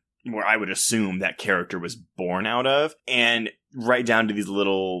where I would assume that character was born out of, and right down to these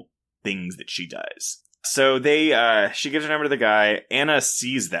little things that she does. So she gives her number to the guy. Anna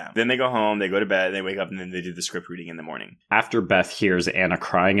sees them. Then they go home, they go to bed, they wake up, and then they do the script reading in the morning. After Beth hears Anna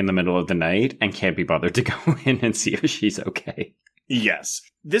crying in the middle of the night and can't be bothered to go in and see if she's okay. Yes.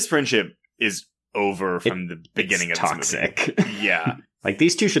 This friendship is over from the beginning of this toxic. movie. Yeah. Like,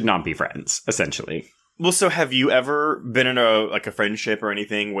 these two should not be friends, essentially. Well, so have you ever been in a friendship or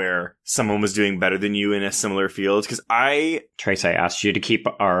anything where someone was doing better than you in a similar field? Because Trace, I asked you to keep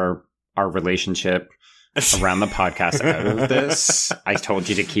our relationship around the podcast out of this. I told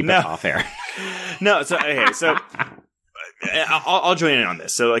you to keep it off air. No, so okay, so I'll join in on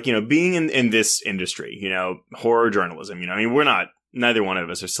this. So, like, being in this industry, horror journalism, I mean, neither one of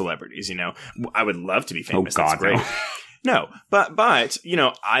us are celebrities, I would love to be famous. Oh, God, That's great. no. No, but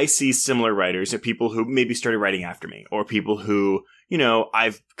I see similar writers, people who maybe started writing after me, or people who,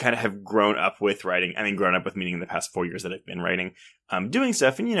 I've kind of have grown up with writing. I mean, grown up with meaning in the past 4 years that I've been writing, doing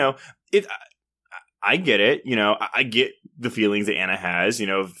stuff. And, I get it. I get the feelings that Anna has,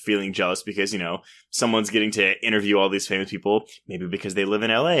 feeling jealous because, someone's getting to interview all these famous people, maybe because they live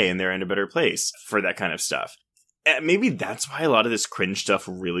in LA and they're in a better place for that kind of stuff. And maybe that's why a lot of this cringe stuff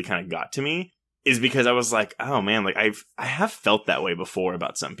really kind of got to me, is because I was like, oh man, like I have felt that way before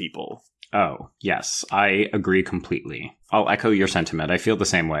about some people. Oh, yes, I agree completely. I'll echo your sentiment. I feel the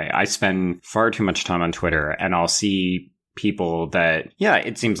same way. I spend far too much time on Twitter, and I'll see people that,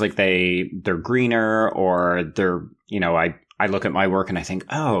 it seems like they're greener, or they're, I look at my work and I think,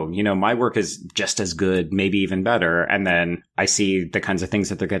 oh, my work is just as good, maybe even better. And then I see the kinds of things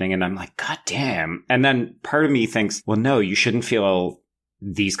that they're getting and I'm like, God damn. And then part of me thinks, well, no, you shouldn't feel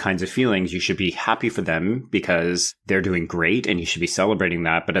these kinds of feelings. You should be happy for them because they're doing great and you should be celebrating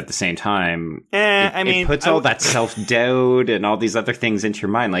that. But at the same time, it puts all that self-doubt and all these other things into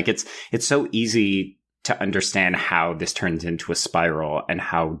your mind. Like it's so easy to understand how this turns into a spiral and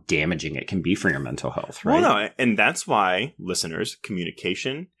how damaging it can be for your mental health, right? Well, no, and that's why, listeners,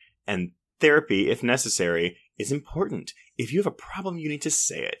 communication and therapy, if necessary, is important. If you have a problem, you need to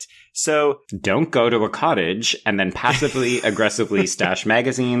say it. So don't go to a cottage and then passively aggressively stash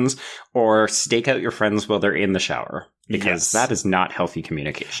magazines or stake out your friends while they're in the shower, because that is not healthy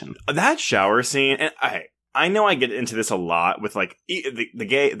communication. That shower scene, and I know I get into this a lot with like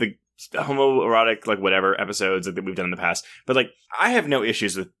the homoerotic, like whatever episodes that we've done in the past, but like I have no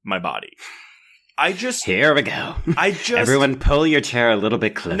issues with my body. Here we go. Everyone pull your chair a little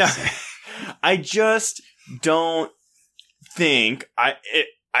bit closer. No, I just don't think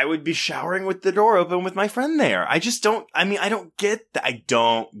I would be showering with the door open with my friend there. I just don't. I mean, I don't get that. I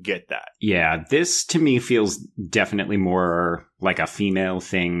don't get that. Yeah, this to me feels definitely more like a female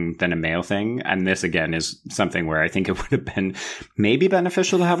thing than a male thing. And this, again, is something where I think it would have been maybe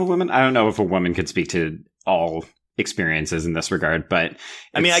beneficial to have a woman. I don't know if a woman could speak to all experiences in this regard, but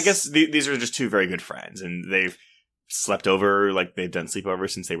I mean, I guess these are just two very good friends, and they've slept over, like they've done sleepover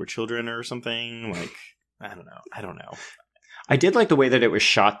since they were children or something. Like, I don't know. I did like the way that it was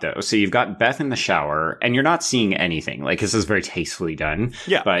shot, though. So you've got Beth in the shower, and you're not seeing anything. Like, this is very tastefully done.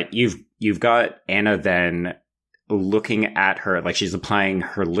 Yeah. But you've got Anna then looking at her, like she's applying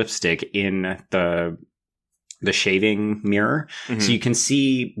her lipstick in the shaving mirror. Mm-hmm. So you can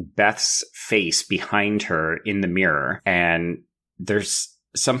see Beth's face behind her in the mirror, and there's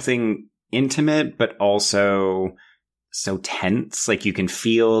something intimate, but also so tense. Like you can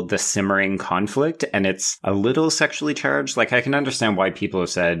feel the simmering conflict, and it's a little sexually charged. Like I can understand why people have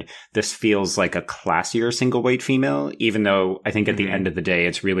said this feels like a classier single weight female, even though I think at the end of the day,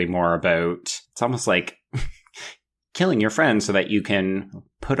 it's really more about, it's almost like killing your friends so that you can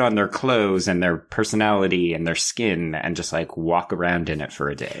put on their clothes and their personality and their skin and just like walk around in it for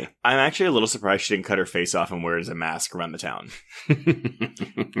a day. I'm actually a little surprised she didn't cut her face off and wears a mask around the town.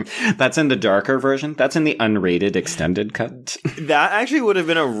 That's in the darker version. That's in the unrated extended cut. That actually would have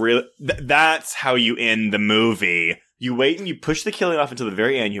been a real... that's how you end the movie. You wait and you push the killing off until the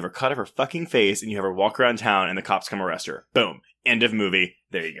very end. You have her cut off her fucking face and you have her walk around town and the cops come arrest her. Boom. End of movie.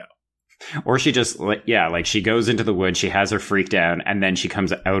 There you go. Or she just, like she goes into the woods, she has her freak down, and then she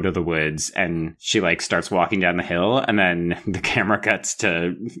comes out of the woods and she like starts walking down the hill, and then the camera cuts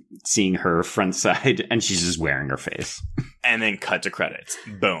to seeing her front side and she's just wearing her face. And then cut to credits.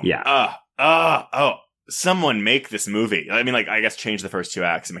 Boom. Yeah. Someone make this movie. I mean, like, I guess change the first two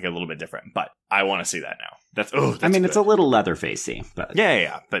acts and make it a little bit different, but I want to see that now. That's I mean, good. It's a little Leatherfacey, but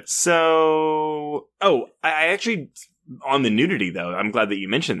yeah. But so, I actually, on the nudity though, I'm glad that you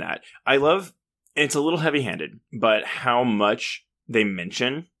mentioned that. I love, it's a little heavy-handed, but how much they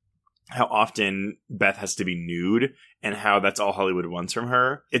mention how often Beth has to be nude and how that's all Hollywood wants from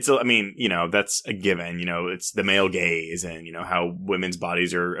her. It's, I mean, that's a given, it's the male gaze and, how women's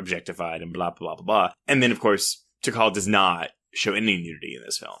bodies are objectified and blah, blah, blah, blah. And then, of course, Tikal does not show any nudity in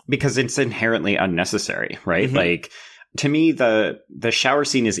this film. Because it's inherently unnecessary, right? Mm-hmm. Like, to me, the shower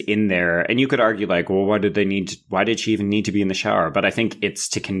scene is in there, and you could argue like, well, why did she even need to be in the shower? But I think it's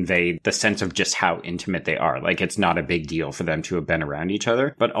to convey the sense of just how intimate they are. Like, it's not a big deal for them to have been around each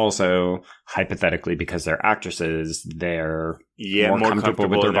other, but also hypothetically, because they're actresses, they're more comfortable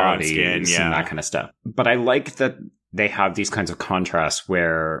with their bodies and that kind of stuff. But I like that they have these kinds of contrasts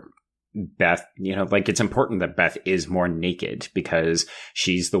where Beth, like it's important that Beth is more naked because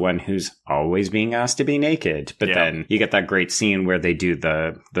she's the one who's always being asked to be naked. But then you get that great scene where they do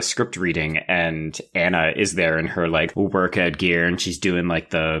the script reading and Anna is there in her like workout gear and she's doing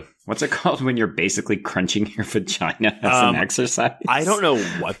like what's it called when you're basically crunching your vagina as an exercise? I don't know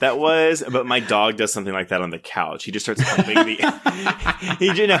what that was, but my dog does something like that on the couch. He just starts humping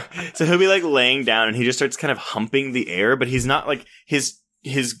so he'll be like laying down and he just starts kind of humping the air, but he's not like his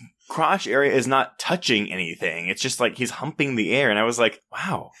crotch area is not touching anything. It's just like he's humping the air. And I was like,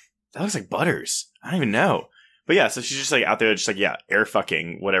 wow, that looks like Butters. I don't even know. But yeah, so she's just like out there, just like, air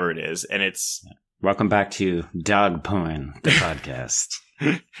fucking, whatever it is. And it's... Welcome back to Dog Porn, the podcast.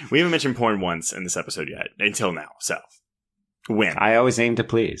 We haven't mentioned porn once in this episode yet, until now. So, win. I always aim to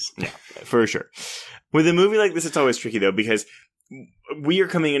please. Yeah, for sure. With a movie like this, it's always tricky, though, because we are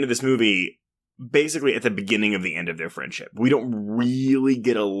coming into this movie basically at the beginning of the end of their friendship. We don't really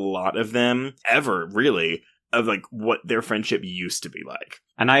get a lot of them, ever, really, of like what their friendship used to be like.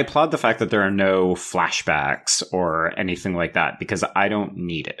 And I applaud the fact that there are no flashbacks or anything like that, because I don't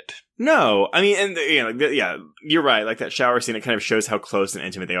need it. No, I mean, and you're right. Like that shower scene, it kind of shows how close and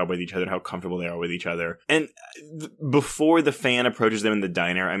intimate they are with each other and how comfortable they are with each other. And before the fan approaches them in the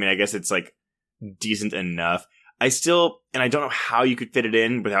diner, I mean, I guess it's like decent enough. I don't know how you could fit it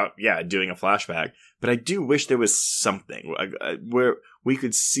in without, doing a flashback, but I do wish there was something where we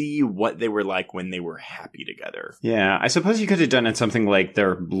could see what they were like when they were happy together. Yeah, I suppose you could have done it something like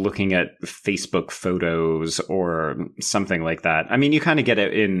they're looking at Facebook photos or something like that. I mean, you kind of get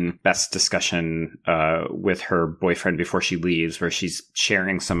it in Beth's discussion with her boyfriend before she leaves, where she's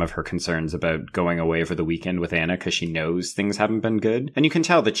sharing some of her concerns about going away for the weekend with Anna because she knows things haven't been good. And you can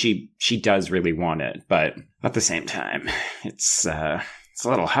tell that she does really want it, but at the same time, it's a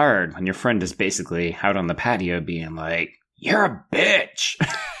little hard when your friend is basically out on the patio being like, "You're a bitch."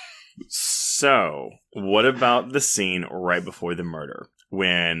 So, what about the scene right before the murder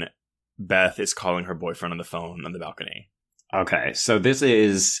when Beth is calling her boyfriend on the phone on the balcony? Okay, so this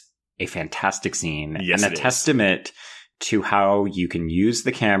is a fantastic scene and a testament to how you can use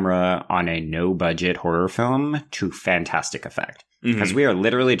the camera on a no-budget horror film to fantastic effect. Because we are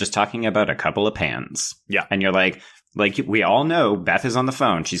literally just talking about a couple of pans. Yeah. And you're like we all know Beth is on the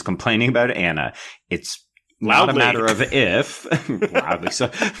phone. She's complaining about Anna. It's not a matter of if. Loudly.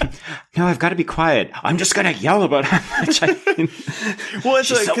 So, no, I've got to be quiet. I'm just going to yell about how much well, it's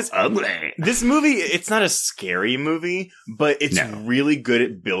she's like, so ugly. This movie, it's not a scary movie, but it's really good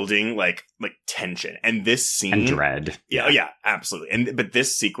at building like tension. And this scene... And dread. Yeah, absolutely. But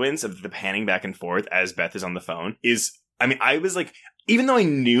this sequence of the panning back and forth as Beth is on the phone is... I mean, I was like... Even though I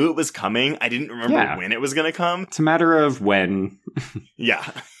knew it was coming, I didn't remember when it was going to come. It's a matter of when. Yeah.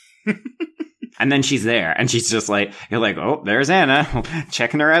 And then she's there, and she's just like, you're like, oh, there's Anna,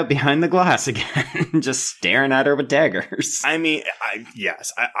 checking her out behind the glass again, just staring at her with daggers. I mean,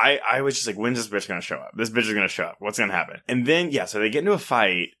 I was just like, when's this bitch going to show up? This bitch is going to show up. What's going to happen? And then, so they get into a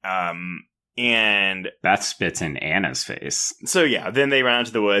fight, and... Beth spits in Anna's face. So, then they run out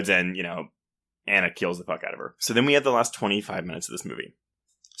to the woods, and, Anna kills the fuck out of her. So then we have the last 25 minutes of this movie.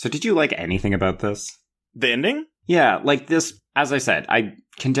 So did you like anything about this? The ending? Yeah, like this, as I said, I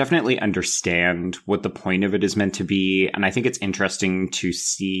can definitely understand what the point of it is meant to be. And I think it's interesting to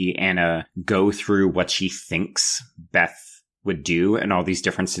see Anna go through what she thinks Beth would do in all these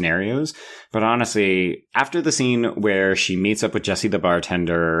different scenarios. But honestly, after the scene where she meets up with Jesse the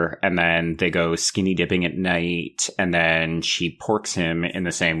bartender and then they go skinny dipping at night and then she porks him in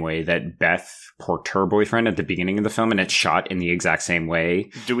the same way that Beth porked her boyfriend at the beginning of the film, and it's shot in the exact same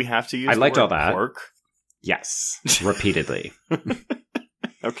way. Do we have to use I liked all that. Pork? Yes, repeatedly.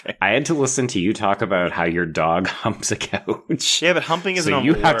 Okay. I had to listen to you talk about how your dog humps a couch. Yeah, but humping isn't so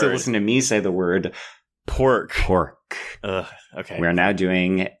you have to listen to me say the word pork. Pork. Ugh, okay. We're now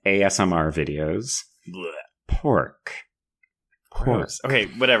doing ASMR videos. Blech. Pork. Gross. Okay,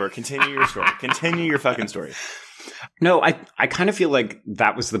 whatever. Continue your story. Continue your fucking story. No, I kind of feel like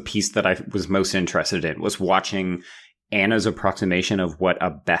that was the piece that I was most interested in, was watching Anna's approximation of what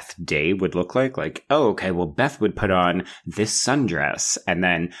a Beth day would look like. Like, oh, okay, well, Beth would put on this sundress, and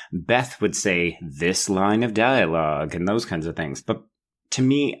then Beth would say this line of dialogue and those kinds of things. But to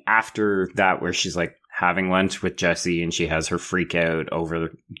me, after that, where she's like having lunch with Jesse and she has her freak out over,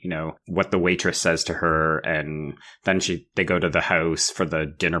 what the waitress says to her, and then they go to the house for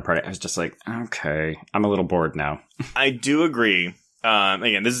the dinner party, I was just like, okay, I'm a little bored now. I do agree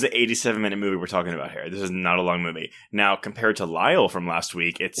Again, this is an 87-minute movie we're talking about here. This is not a long movie. Now, compared to Lyle from last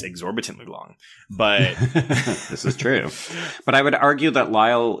week, it's exorbitantly long. But this is true. But I would argue that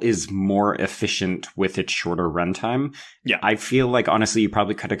Lyle is more efficient with its shorter runtime. Yeah. I feel like, honestly, you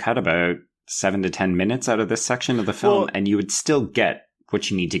probably could have cut about 7 to 10 minutes out of this section of the film, and you would still get what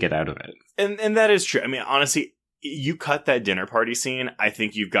you need to get out of it. And that is true. I mean, honestly, you cut that dinner party scene, I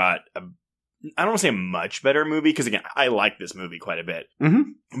think you've got I don't want to say a much better movie, because again, I like this movie quite a bit.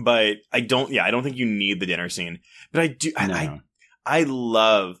 Mm-hmm. But I don't think you need the dinner scene. But I do. No. I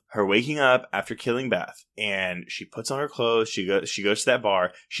love her waking up after killing Beth, and she puts on her clothes. She goes to that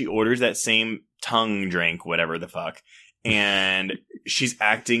bar. She orders that same tongue drink, whatever the fuck, and she's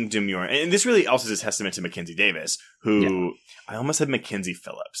acting demure. And this really also is a testament to Mackenzie Davis, who I almost said Mackenzie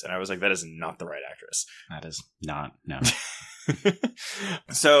Phillips, and I was like, that is not the right actress. That is not. No.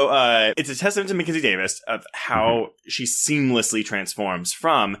 So it's a testament to Mackenzie Davis of how she seamlessly transforms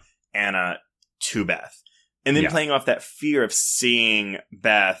from Anna to Beth. And then playing off that fear of seeing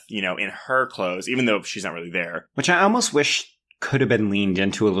Beth, in her clothes, even though she's not really there. Which I almost wish could have been leaned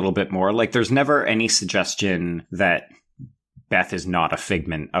into a little bit more. Like, there's never any suggestion that Beth is not a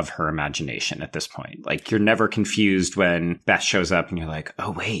figment of her imagination at this point. Like, you're never confused when Beth shows up and you're like,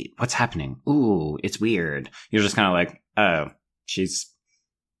 oh, wait, what's happening? Ooh, it's weird. You're just kind of like, oh,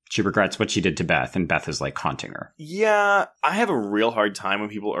 she regrets what she did to Beth, and Beth is like haunting her. Yeah, I have a real hard time when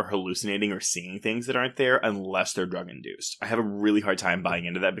people are hallucinating or seeing things that aren't there unless they're drug induced. I have a really hard time buying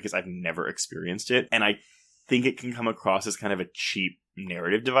into that because I've never experienced it, and I think it can come across as kind of a cheap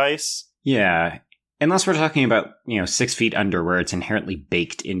narrative device. Yeah. Unless we're talking about, 6 Feet Under, where it's inherently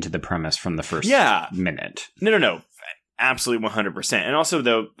baked into the premise from the first minute. No. Absolutely 100%. And also,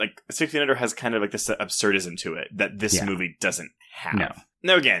 though, like, 6 Feet Under has kind of like this absurdism to it that this movie doesn't have.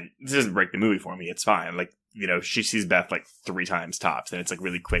 No, again, this doesn't break the movie for me. It's fine. Like, she sees Beth like 3 times tops, and it's like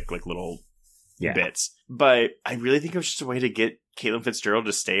really quick, like little bits. But I really think it was just a way to get Caitlin Fitzgerald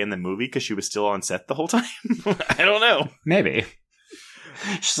to stay in the movie because she was still on set the whole time. I don't know. Maybe.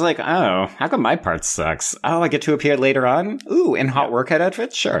 She's like, oh, how come my part sucks? Oh, I get to appear later on? Ooh, in hot workout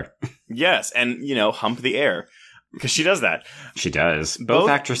outfits? Sure. Yes, and, hump the air. Because she does that. She does. Both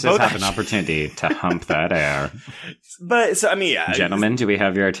actresses have an opportunity to hump that air. But, so, I mean, yeah. Gentlemen, do we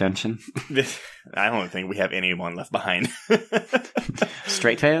have your attention? I don't think we have anyone left behind.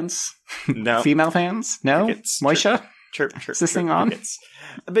 Straight fans? No. Female fans? No? Moisha? Chirp. Is this thing on?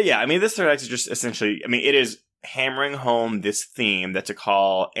 But yeah, I mean, this third act is just essentially, it is hammering home this theme that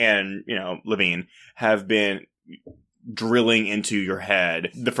Takal and, Levine have been drilling into your head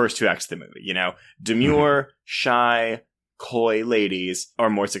the first 2 acts of the movie. Demure, shy, coy ladies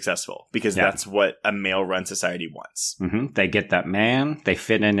are more successful because that's what a male-run society wants. Mm-hmm. They get that man, they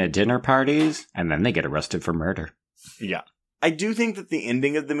fit in at dinner parties, and then they get arrested for murder. Yeah. I do think that the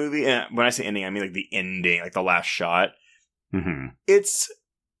ending of the movie, and when I say ending, I mean like the ending, like the last shot, it's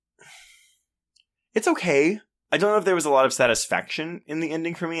okay. I don't know if there was a lot of satisfaction in the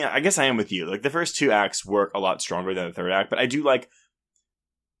ending for me. I guess I am with you. Like, the first 2 acts work a lot stronger than the third act, but I do like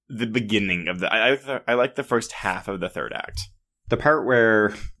the beginning of I like the first half of the third act. The part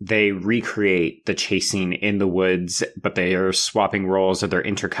where they recreate the chasing in the woods, but they are swapping roles, or they're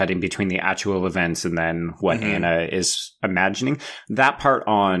intercutting between the actual events and then what Anna is imagining. That part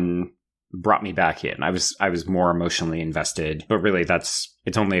brought me back in. I was more emotionally invested, but really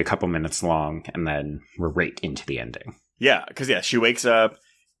it's only a couple minutes long, and then we're right into the ending. Yeah, because she wakes up,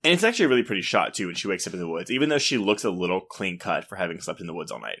 and it's actually a really pretty shot too when she wakes up in the woods, even though she looks a little clean cut for having slept in the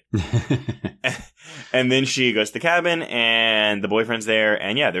woods all night. And then she goes to the cabin, and the boyfriend's there,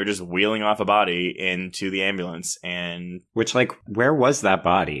 and they're just wheeling off a body into the ambulance. And which, like, where was that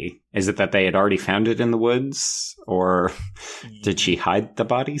body? Is it that they had already found it in the woods, or did she hide the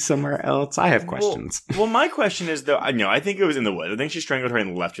body somewhere else? I have questions. Well, my question is, though, I think it was in the woods. I think she strangled her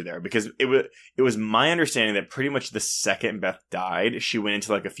and left her there, because it was my understanding that pretty much the second Beth died, she went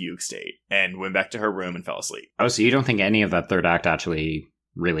into like a fugue state and went back to her room and fell asleep. Oh, so you don't think any of that third act actually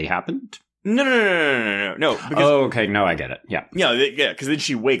really happened? No. Because, oh, okay. No, I get it. Yeah. Yeah, because then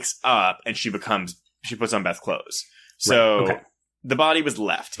she wakes up and she puts on Beth's clothes. So the body was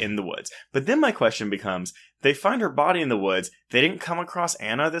left in the woods. But then my question becomes, they find her body in the woods. They didn't come across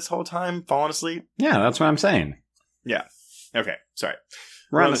Anna this whole time, falling asleep? Yeah, that's what I'm saying. Yeah. Okay. Sorry.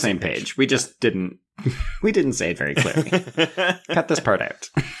 We're on the same page. We just didn't say it very clearly. Cut this part out.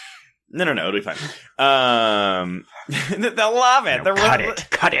 No, it'll be fine. They'll love it. No,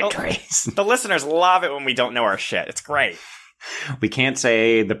 cut it, Trace. The listeners love it when we don't know our shit. It's great. We can't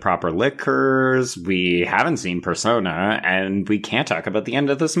say the proper liquors, we haven't seen Persona, and we can't talk about the end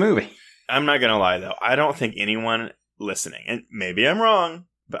of this movie. I'm not gonna lie, though. I don't think anyone listening, and maybe I'm wrong,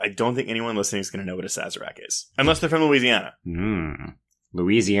 but I don't think anyone listening is going to know what a Sazerac is. Unless they're from Louisiana.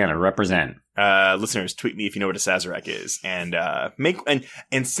 Louisiana, represent. Listeners, tweet me if you know what a Sazerac is, and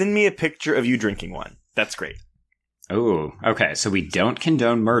and send me a picture of you drinking one. That's great. Oh, okay. So we don't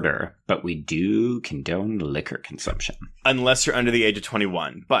condone murder, but we do condone liquor consumption. Unless you're under the age of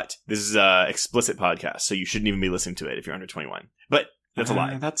 21. But this is a explicit podcast, so you shouldn't even be listening to it if you're under 21. But that's a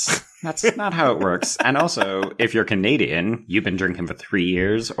lie. That's not how it works. And also, if you're Canadian, you've been drinking for 3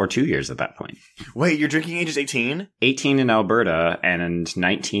 years or 2 years at that point. Wait, your drinking age is 18? 18 in Alberta and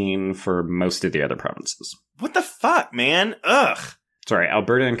 19 for most of the other provinces. What the fuck, man? Ugh. Sorry,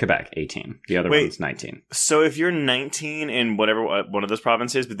 Alberta and Quebec, 18. The other one's 19. So if you're 19 in whatever one of those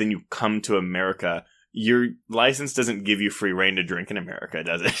provinces, but then you come to America, your license doesn't give you free reign to drink in America,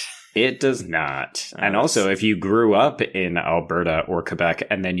 does it? It does not. And also, if you grew up in Alberta or Quebec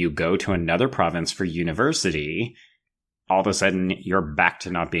and then you go to another province for university, all of a sudden you're back to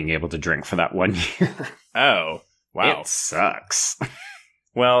not being able to drink for that 1 year. Oh, wow. It sucks.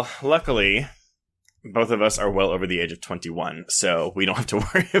 Well, luckily, both of us are well over the age of 21, so we don't have to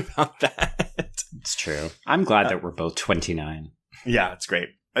worry about that. It's true. I'm glad that we're both 29. Yeah, it's great.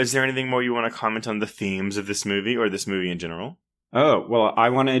 Is there anything more you want to comment on the themes of this movie or this movie in general? Oh, well, I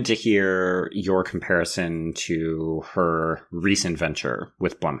wanted to hear your comparison to her recent venture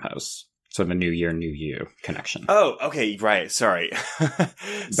with Blumhouse. So the New Year, New You connection. Oh, okay, right. Sorry. But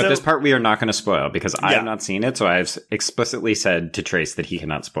this part we are not going to spoil because I have not seen it, so I've explicitly said to Trace that he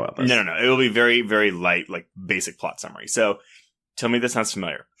cannot spoil this. No. It will be very, very light, like basic plot summary. So tell me this sounds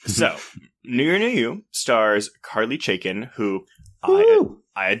familiar. So New Year, New You stars Carly Chaikin, who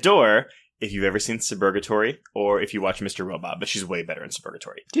I adore. If you've ever seen Suburgatory or if you watch Mr. Robot, but she's way better in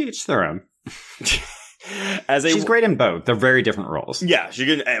Suburgatory. To each their own. She's great in both. They're very different roles. Yeah, she's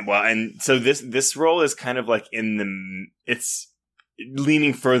good. And so this role is kind of like it's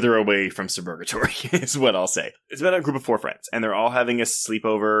leaning further away from Suburgatory is what I'll say. It's about a group of 4 friends, and they're all having a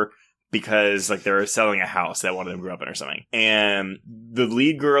sleepover because like they're selling a house that one of them grew up in or something. And the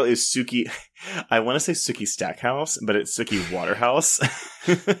lead girl is Suki. I want to say Suki Stackhouse, but it's Suki Waterhouse.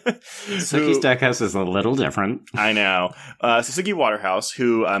 Suki Stackhouse is a little different. I know. So Suki Waterhouse,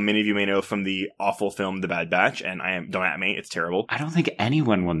 who many of you may know from the awful film The Bad Batch, and don't at me, it's terrible. I don't think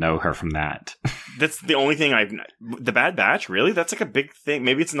anyone will know her from that. That's the only thing The Bad Batch, really? That's like a big thing.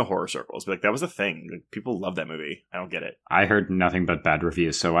 Maybe it's in the horror circles, but like that was a thing. Like, people love that movie. I don't get it. I heard nothing but bad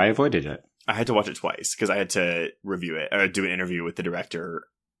reviews, so I avoided it. I had to watch it twice because I had to review it or do an interview with the director.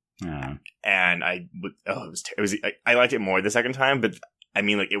 And I liked it more the second time, but I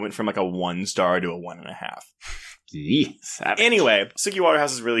mean, like, it went from like a 1 star to a 1.5. Anyway, Suki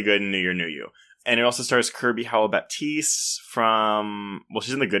Waterhouse is really good in New Year, New You. And it also stars Kirby Howell-Baptiste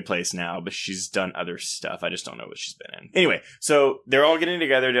she's in The Good Place now, but she's done other stuff. I just don't know what she's been in. Anyway, so they're all getting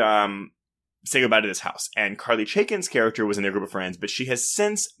together to say goodbye to this house. And Carly Chaikin's character was in their group of friends, but she has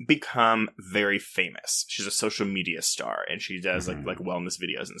since become very famous. She's a social media star, and she does like wellness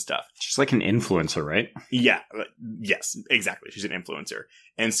videos and stuff. She's like an influencer, right? Yeah. Yes, exactly. She's an influencer.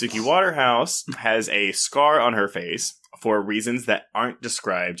 And Suki Waterhouse has a scar on her face for reasons that aren't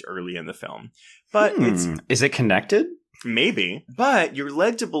described early in the film. But is it connected? Maybe, but you're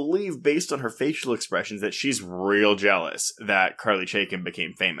led to believe based on her facial expressions that she's real jealous that Carly Chaikin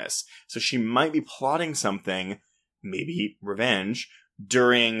became famous. So she might be plotting something, maybe revenge,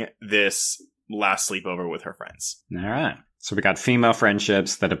 during this last sleepover with her friends. All right. So we got female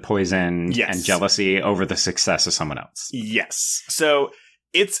friendships that have poisoned and jealousy over the success of someone else. Yes. So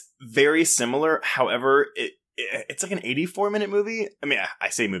it's very similar. However, it's like an 84-minute movie. I mean, I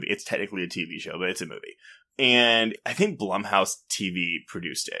say movie. It's technically a TV show, but it's a movie. And I think Blumhouse TV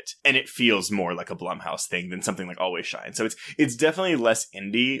produced it. And it feels more like a Blumhouse thing than something like Always Shine. So it's definitely less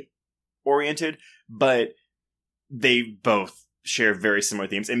indie-oriented, but they both share very similar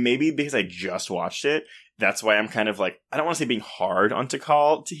themes. And maybe because I just watched it, that's why I'm kind of like, I don't want to say being hard on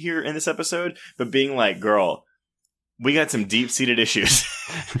Tikal to hear in this episode, but being like, girl, we got some deep-seated issues.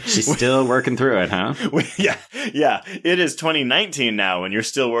 She's still working through it, huh? Yeah. It is 2019 now, and you're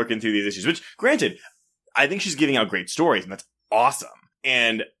still working through these issues, which, granted, I think she's giving out great stories, and that's awesome.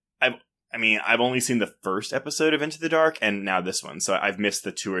 And I've only seen the first episode of Into the Dark, and now this one. So I've missed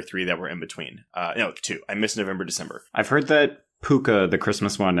the 2 or 3 that were in between. No, 2. I missed November, December. I've heard that Puka, the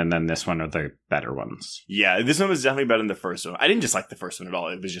Christmas one, and then this one are the better ones. Yeah, this one was definitely better than the first one. I didn't dislike the first one at all.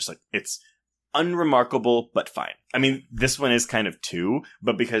 It was just like, it's unremarkable, but fine. I mean, this one is kind of too,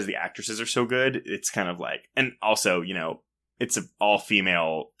 but because the actresses are so good, it's kind of like, and also, it's an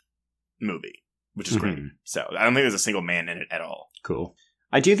all-female movie, which is great. So I don't think there's a single man in it at all. Cool.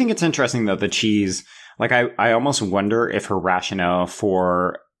 I do think it's interesting, though, that she's like, I almost wonder if her rationale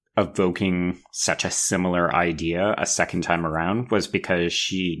for evoking such a similar idea a second time around was because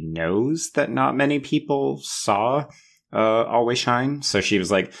she knows that not many people saw Always Shine. So she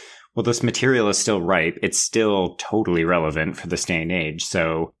was like, well, this material is still ripe. It's still totally relevant for this day and age.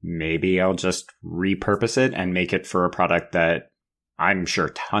 So maybe I'll just repurpose it and make it for a product that I'm sure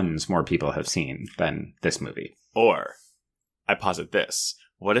tons more people have seen than this movie. Or I posit this.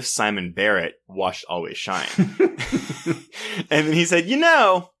 What if Simon Barrett watched Always Shine? And then he said,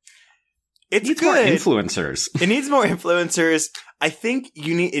 it's needs good. More influencers. It needs more influencers. I think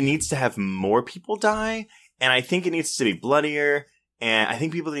it needs to have more people die. And I think it needs to be bloodier. And I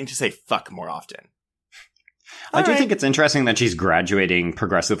think people need to say fuck more often. I do think it's interesting that she's graduating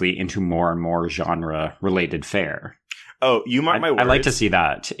progressively into more and more genre-related fare. Oh, you mark my words. I like to see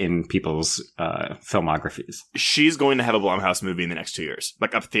that in people's filmographies. She's going to have a Blumhouse movie in the next 2 years.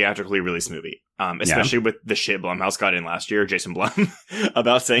 Like a theatrically released movie. Especially with the shit Blumhouse got in last year, Jason Blum,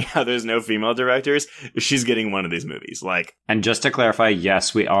 about saying how there's no female directors. She's getting one of these movies. And just to clarify,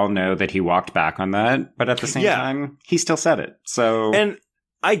 yes, we all know that he walked back on that. But at the same time, he still said it. So... And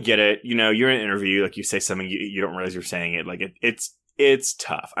I get it. You're in an interview. You say something, you don't realize you're saying it. It's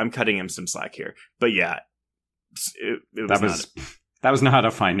tough. I'm cutting him some slack here. But yeah. That was not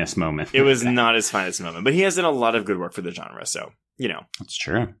a finest moment. It was not his finest moment, but he has done a lot of good work for the genre, so that's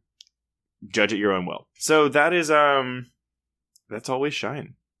true. Judge at your own will. So that is that's Always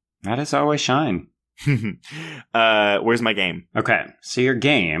Shine. That is Always Shine. Where's my game? Okay, so your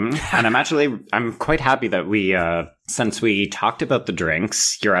game, and I'm quite happy that we since we talked about the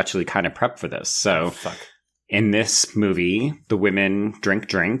drinks, you're actually kind of prepped for this. So. Fuck. In this movie, the women drink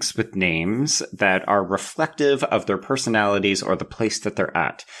drinks with names that are reflective of their personalities or the place that they're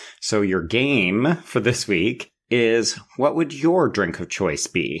at. So your game for this week is, what would your drink of choice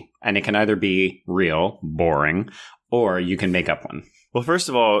be? And it can either be real, boring, or you can make up one. Well, first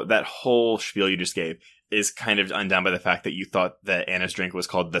of all, that whole spiel you just gave is kind of undone by the fact that you thought that Anna's drink was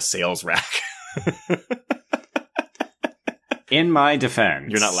called the sales rack. In my defense.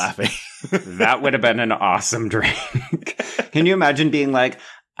 You're not laughing. That would have been an awesome drink. Can you imagine being like,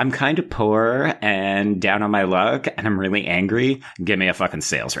 I'm kind of poor and down on my luck and I'm really angry. Give me a fucking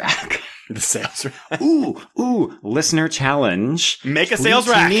sales rack. The sales rack. Ooh, listener challenge. Make a sales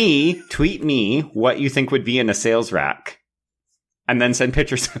rack. Tweet me what you think would be in a sales rack. And then send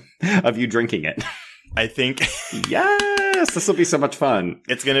pictures of you drinking it. I think. Yes, this will be so much fun.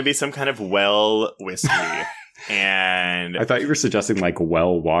 It's going to be some kind of well whiskey. And I thought you were suggesting like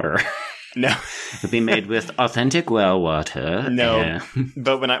well water. No. It'll be made with authentic well water. No.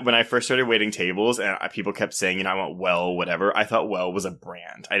 But when I first started waiting tables and people kept saying, I want well whatever, I thought well was a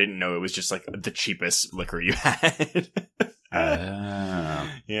brand. I didn't know it was just like the cheapest liquor you had.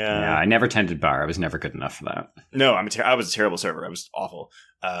 Yeah, I never tended bar. I was never good enough for that. No, I was a terrible server. I was awful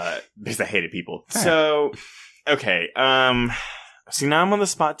because I hated people. So, okay. See, now I'm on the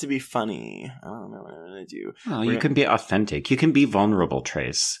spot to be funny. I don't know what I'm going to do. Oh, you can be authentic. You can be vulnerable,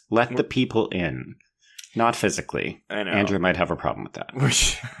 Trace. Let the people in. Not physically. I know. Andrew might have a problem with that.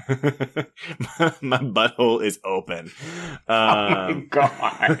 My butthole is open. Oh my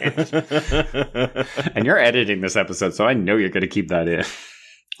God. And you're editing this episode, so I know you're going to keep that in.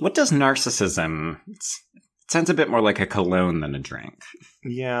 What does narcissism... It sounds a bit more like a cologne than a drink.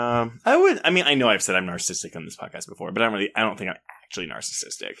 Yeah. I know I've said I'm narcissistic on this podcast before, but I don't think I'm actually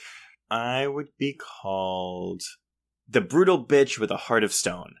narcissistic. I would be called the brutal bitch with a heart of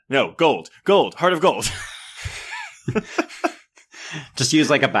stone. No, gold, heart of gold. Just use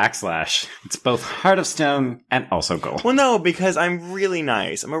like a backslash. It's both heart of stone and also gold. Well, no, because I'm really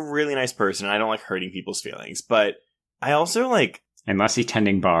nice. I'm a really nice person, and I don't like hurting people's feelings. But I also like... Unless he's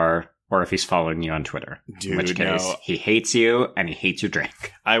tending bar... Or if he's following you on Twitter. Dude, in which case, he hates you and he hates your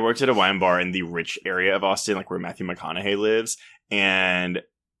drink. I worked at a wine bar in the rich area of Austin, like where Matthew McConaughey lives. And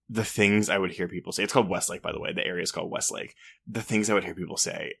the things I would hear people say, it's called Westlake, by the way. The area is called Westlake. The things I would hear people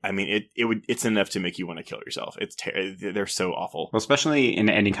say, I mean, it's enough to make you want to kill yourself. They're so awful. Well, especially in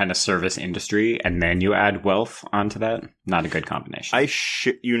any kind of service industry. And then you add wealth onto that. Not a good combination. I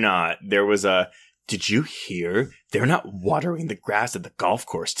shit you not. There was did you hear? They're not watering the grass at the golf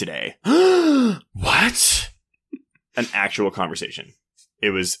course today. What? An actual conversation.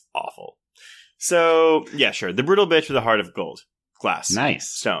 It was awful. So, yeah, sure. The brutal bitch with a heart of gold. Glass. Nice.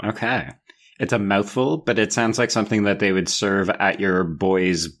 Stone. Okay. It's a mouthful, but it sounds like something that they would serve at your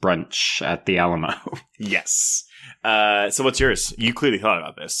boys' brunch at the Alamo. Yes. So what's yours? You clearly thought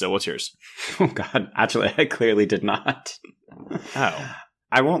about this. So what's yours? Oh, God. Actually, I clearly did not. Oh.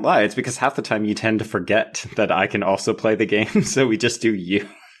 I won't lie. It's because half the time you tend to forget that I can also play the game, so we just do you.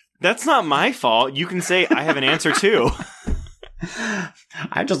 That's not my fault. You can say I have an answer too.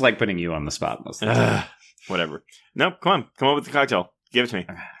 I just like putting you on the spot most of the time. Whatever. Nope, come up with the cocktail. Give it to me.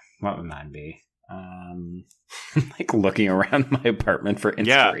 What would mine be? Like looking around my apartment for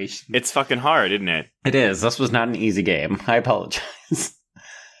inspiration. Yeah, it's fucking hard, isn't it? It is. This was not an easy game. I apologize.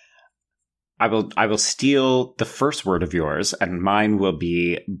 I will steal the first word of yours, and mine will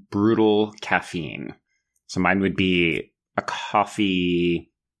be brutal caffeine. So mine would be a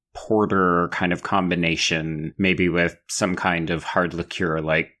coffee porter kind of combination, maybe with some kind of hard liqueur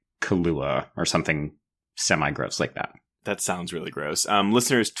like Kahlua or something semi-gross like that. That sounds really gross.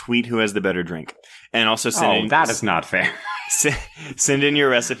 Listeners, tweet who has the better drink. And also send in... that is not fair. Send in your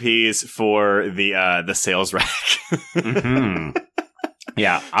recipes for the sales rack. Mm-hmm.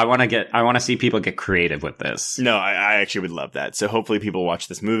 Yeah, I want to see people get creative with this. No, I actually would love that. So hopefully people watch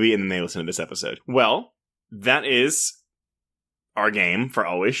this movie and then they listen to this episode. Well, that is our game for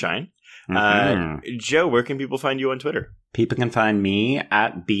Always Shine. Mm-hmm. Joe, where can people find you on Twitter? People can find me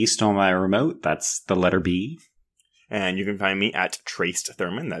at B Stole My Remote. That's the letter B. And you can find me at Traced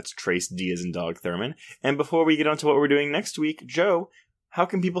Thurman. That's Trace D as in dog Thurman. And before we get on to what we're doing next week, Joe, how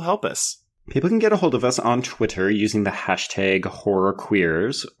can people help us? People can get a hold of us on Twitter using the hashtag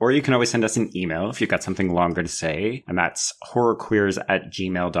HorrorQueers, or you can always send us an email if you've got something longer to say, and that's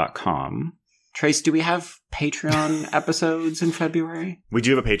horrorqueers@gmail.com. Trace, do we have Patreon episodes in February? We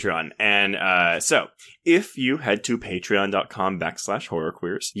do have a Patreon. And so if you head to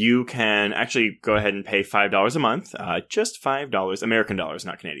patreon.com/horrorqueers, you can actually go ahead and pay $5 a month. Just $5, American dollars,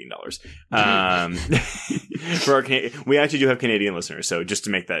 not Canadian dollars. For our we actually do have Canadian listeners, so just to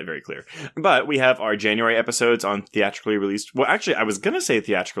make that very clear. But we have our January episodes on theatrically released. Well, actually, I was going to say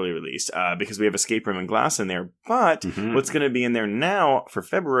theatrically released because we have Escape Room and Glass in there. But what's going to be in there now for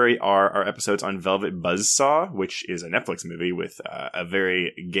February are our episodes on Velvet Buzzsaw, which is a Netflix movie with a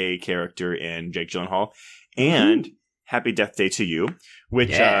very gay character in Jake Gyllenhaal, and Happy Death Day to You, which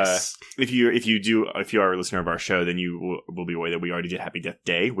yes. If you are a listener of our show, then you will be aware that we already did Happy Death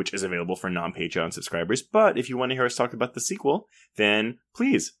Day, which is available for non-Patreon subscribers. But if you want to hear us talk about the sequel, then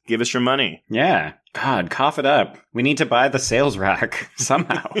please give us your money. Yeah. God, cough it up. We need to buy the sales rack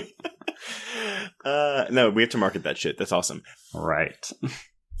somehow. No, we have to market that shit. That's awesome. Right.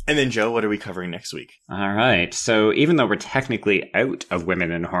 And then, Joe, what are we covering next week? All right. So even though we're technically out of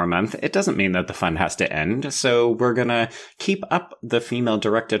Women in Horror Month, it doesn't mean that the fun has to end. So we're going to keep up the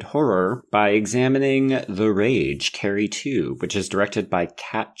female-directed horror by examining The Rage, Carrie 2, which is directed by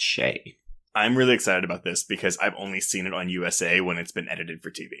Kat Shea. I'm really excited about this because I've only seen it on USA when it's been edited for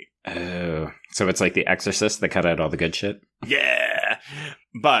TV. Oh, so it's like The Exorcist that cut out all the good shit? Yeah.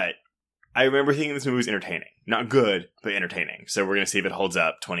 But I remember thinking this movie was entertaining. Not good, but entertaining. So we're going to see if it holds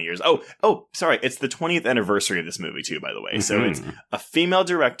up 20 years. Oh, sorry. It's the 20th anniversary of this movie, too, by the way. So it's a female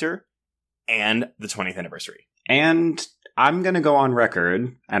director and the 20th anniversary. And I'm going to go on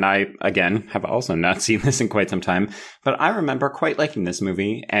record, and I, again, have also not seen this in quite some time, but I remember quite liking this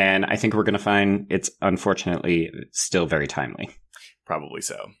movie, and I think we're going to find it's, unfortunately, still very timely. Probably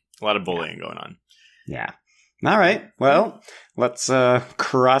so. A lot of bullying going on. Yeah. All right. Well, let's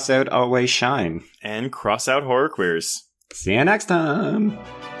cross out Always Shine. And cross out Horror Queers. See you next time.